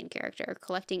thoughts of the main character,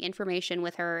 collecting information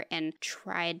with her and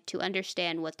tried to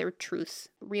understand what their truth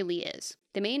really is.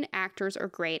 The main actors are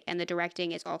great, and the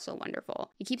directing is also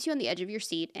wonderful. It keeps you on the edge of your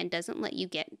seat and doesn't let you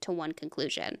get to one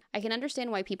conclusion. I can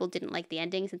understand why people didn't like the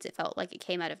ending, since it felt like it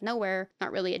came out of nowhere,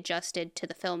 not really adjusted to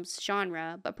the film's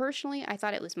genre, but personally, I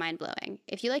thought it was mind-blowing.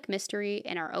 If you like mystery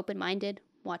and are open-minded,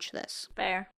 watch this.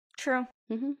 Fair. True.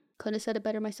 Couldn't have said it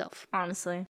better myself.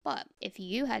 Honestly. But if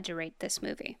you had to rate this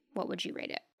movie, what would you rate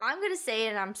it? I'm going to say it,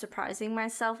 and I'm surprising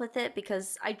myself with it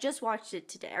because I just watched it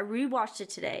today. I rewatched it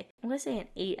today. I'm going to say an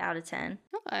 8 out of 10.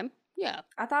 Okay. Yeah.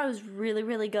 I thought it was really,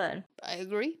 really good. I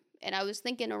agree. And I was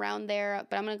thinking around there,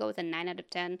 but I'm going to go with a 9 out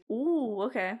of 10. Ooh,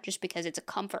 okay. Just because it's a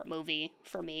comfort movie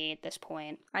for me at this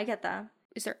point. I get that.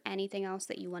 Is there anything else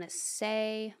that you want to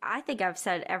say? I think I've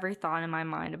said every thought in my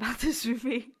mind about this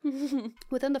movie.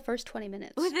 Within the first 20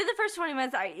 minutes. Within the first 20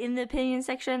 minutes, in the opinion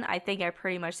section, I think I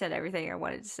pretty much said everything I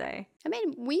wanted to say. I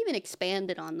mean, we even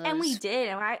expanded on those. And we did.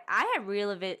 And I had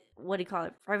realizations,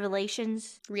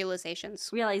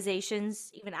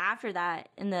 even after that,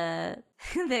 in the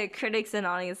critics and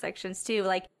audience sections too.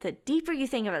 Like, the deeper you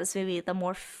think about this movie, the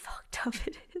more fucked up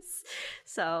it is.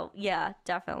 So, yeah,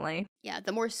 definitely. Yeah,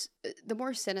 the more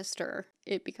sinister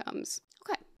it becomes.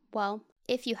 Okay, well,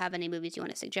 if you have any movies you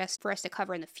want to suggest for us to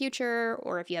cover in the future,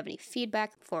 or if you have any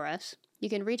feedback for us, you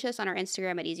can reach us on our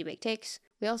Instagram at EasyBakeTakes.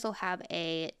 We also have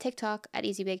a TikTok at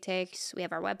EasyBakeTakes. We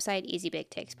have our website,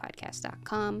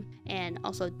 easybaketakespodcast.com. And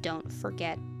also don't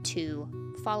forget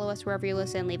to follow us wherever you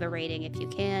listen, leave a rating if you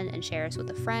can, and share us with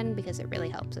a friend because it really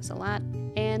helps us a lot.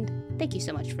 And thank you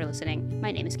so much for listening.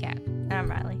 My name is Kat. And I'm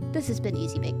Riley. This has been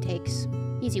Easy Big Takes.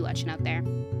 Easy watching out there.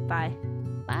 Bye.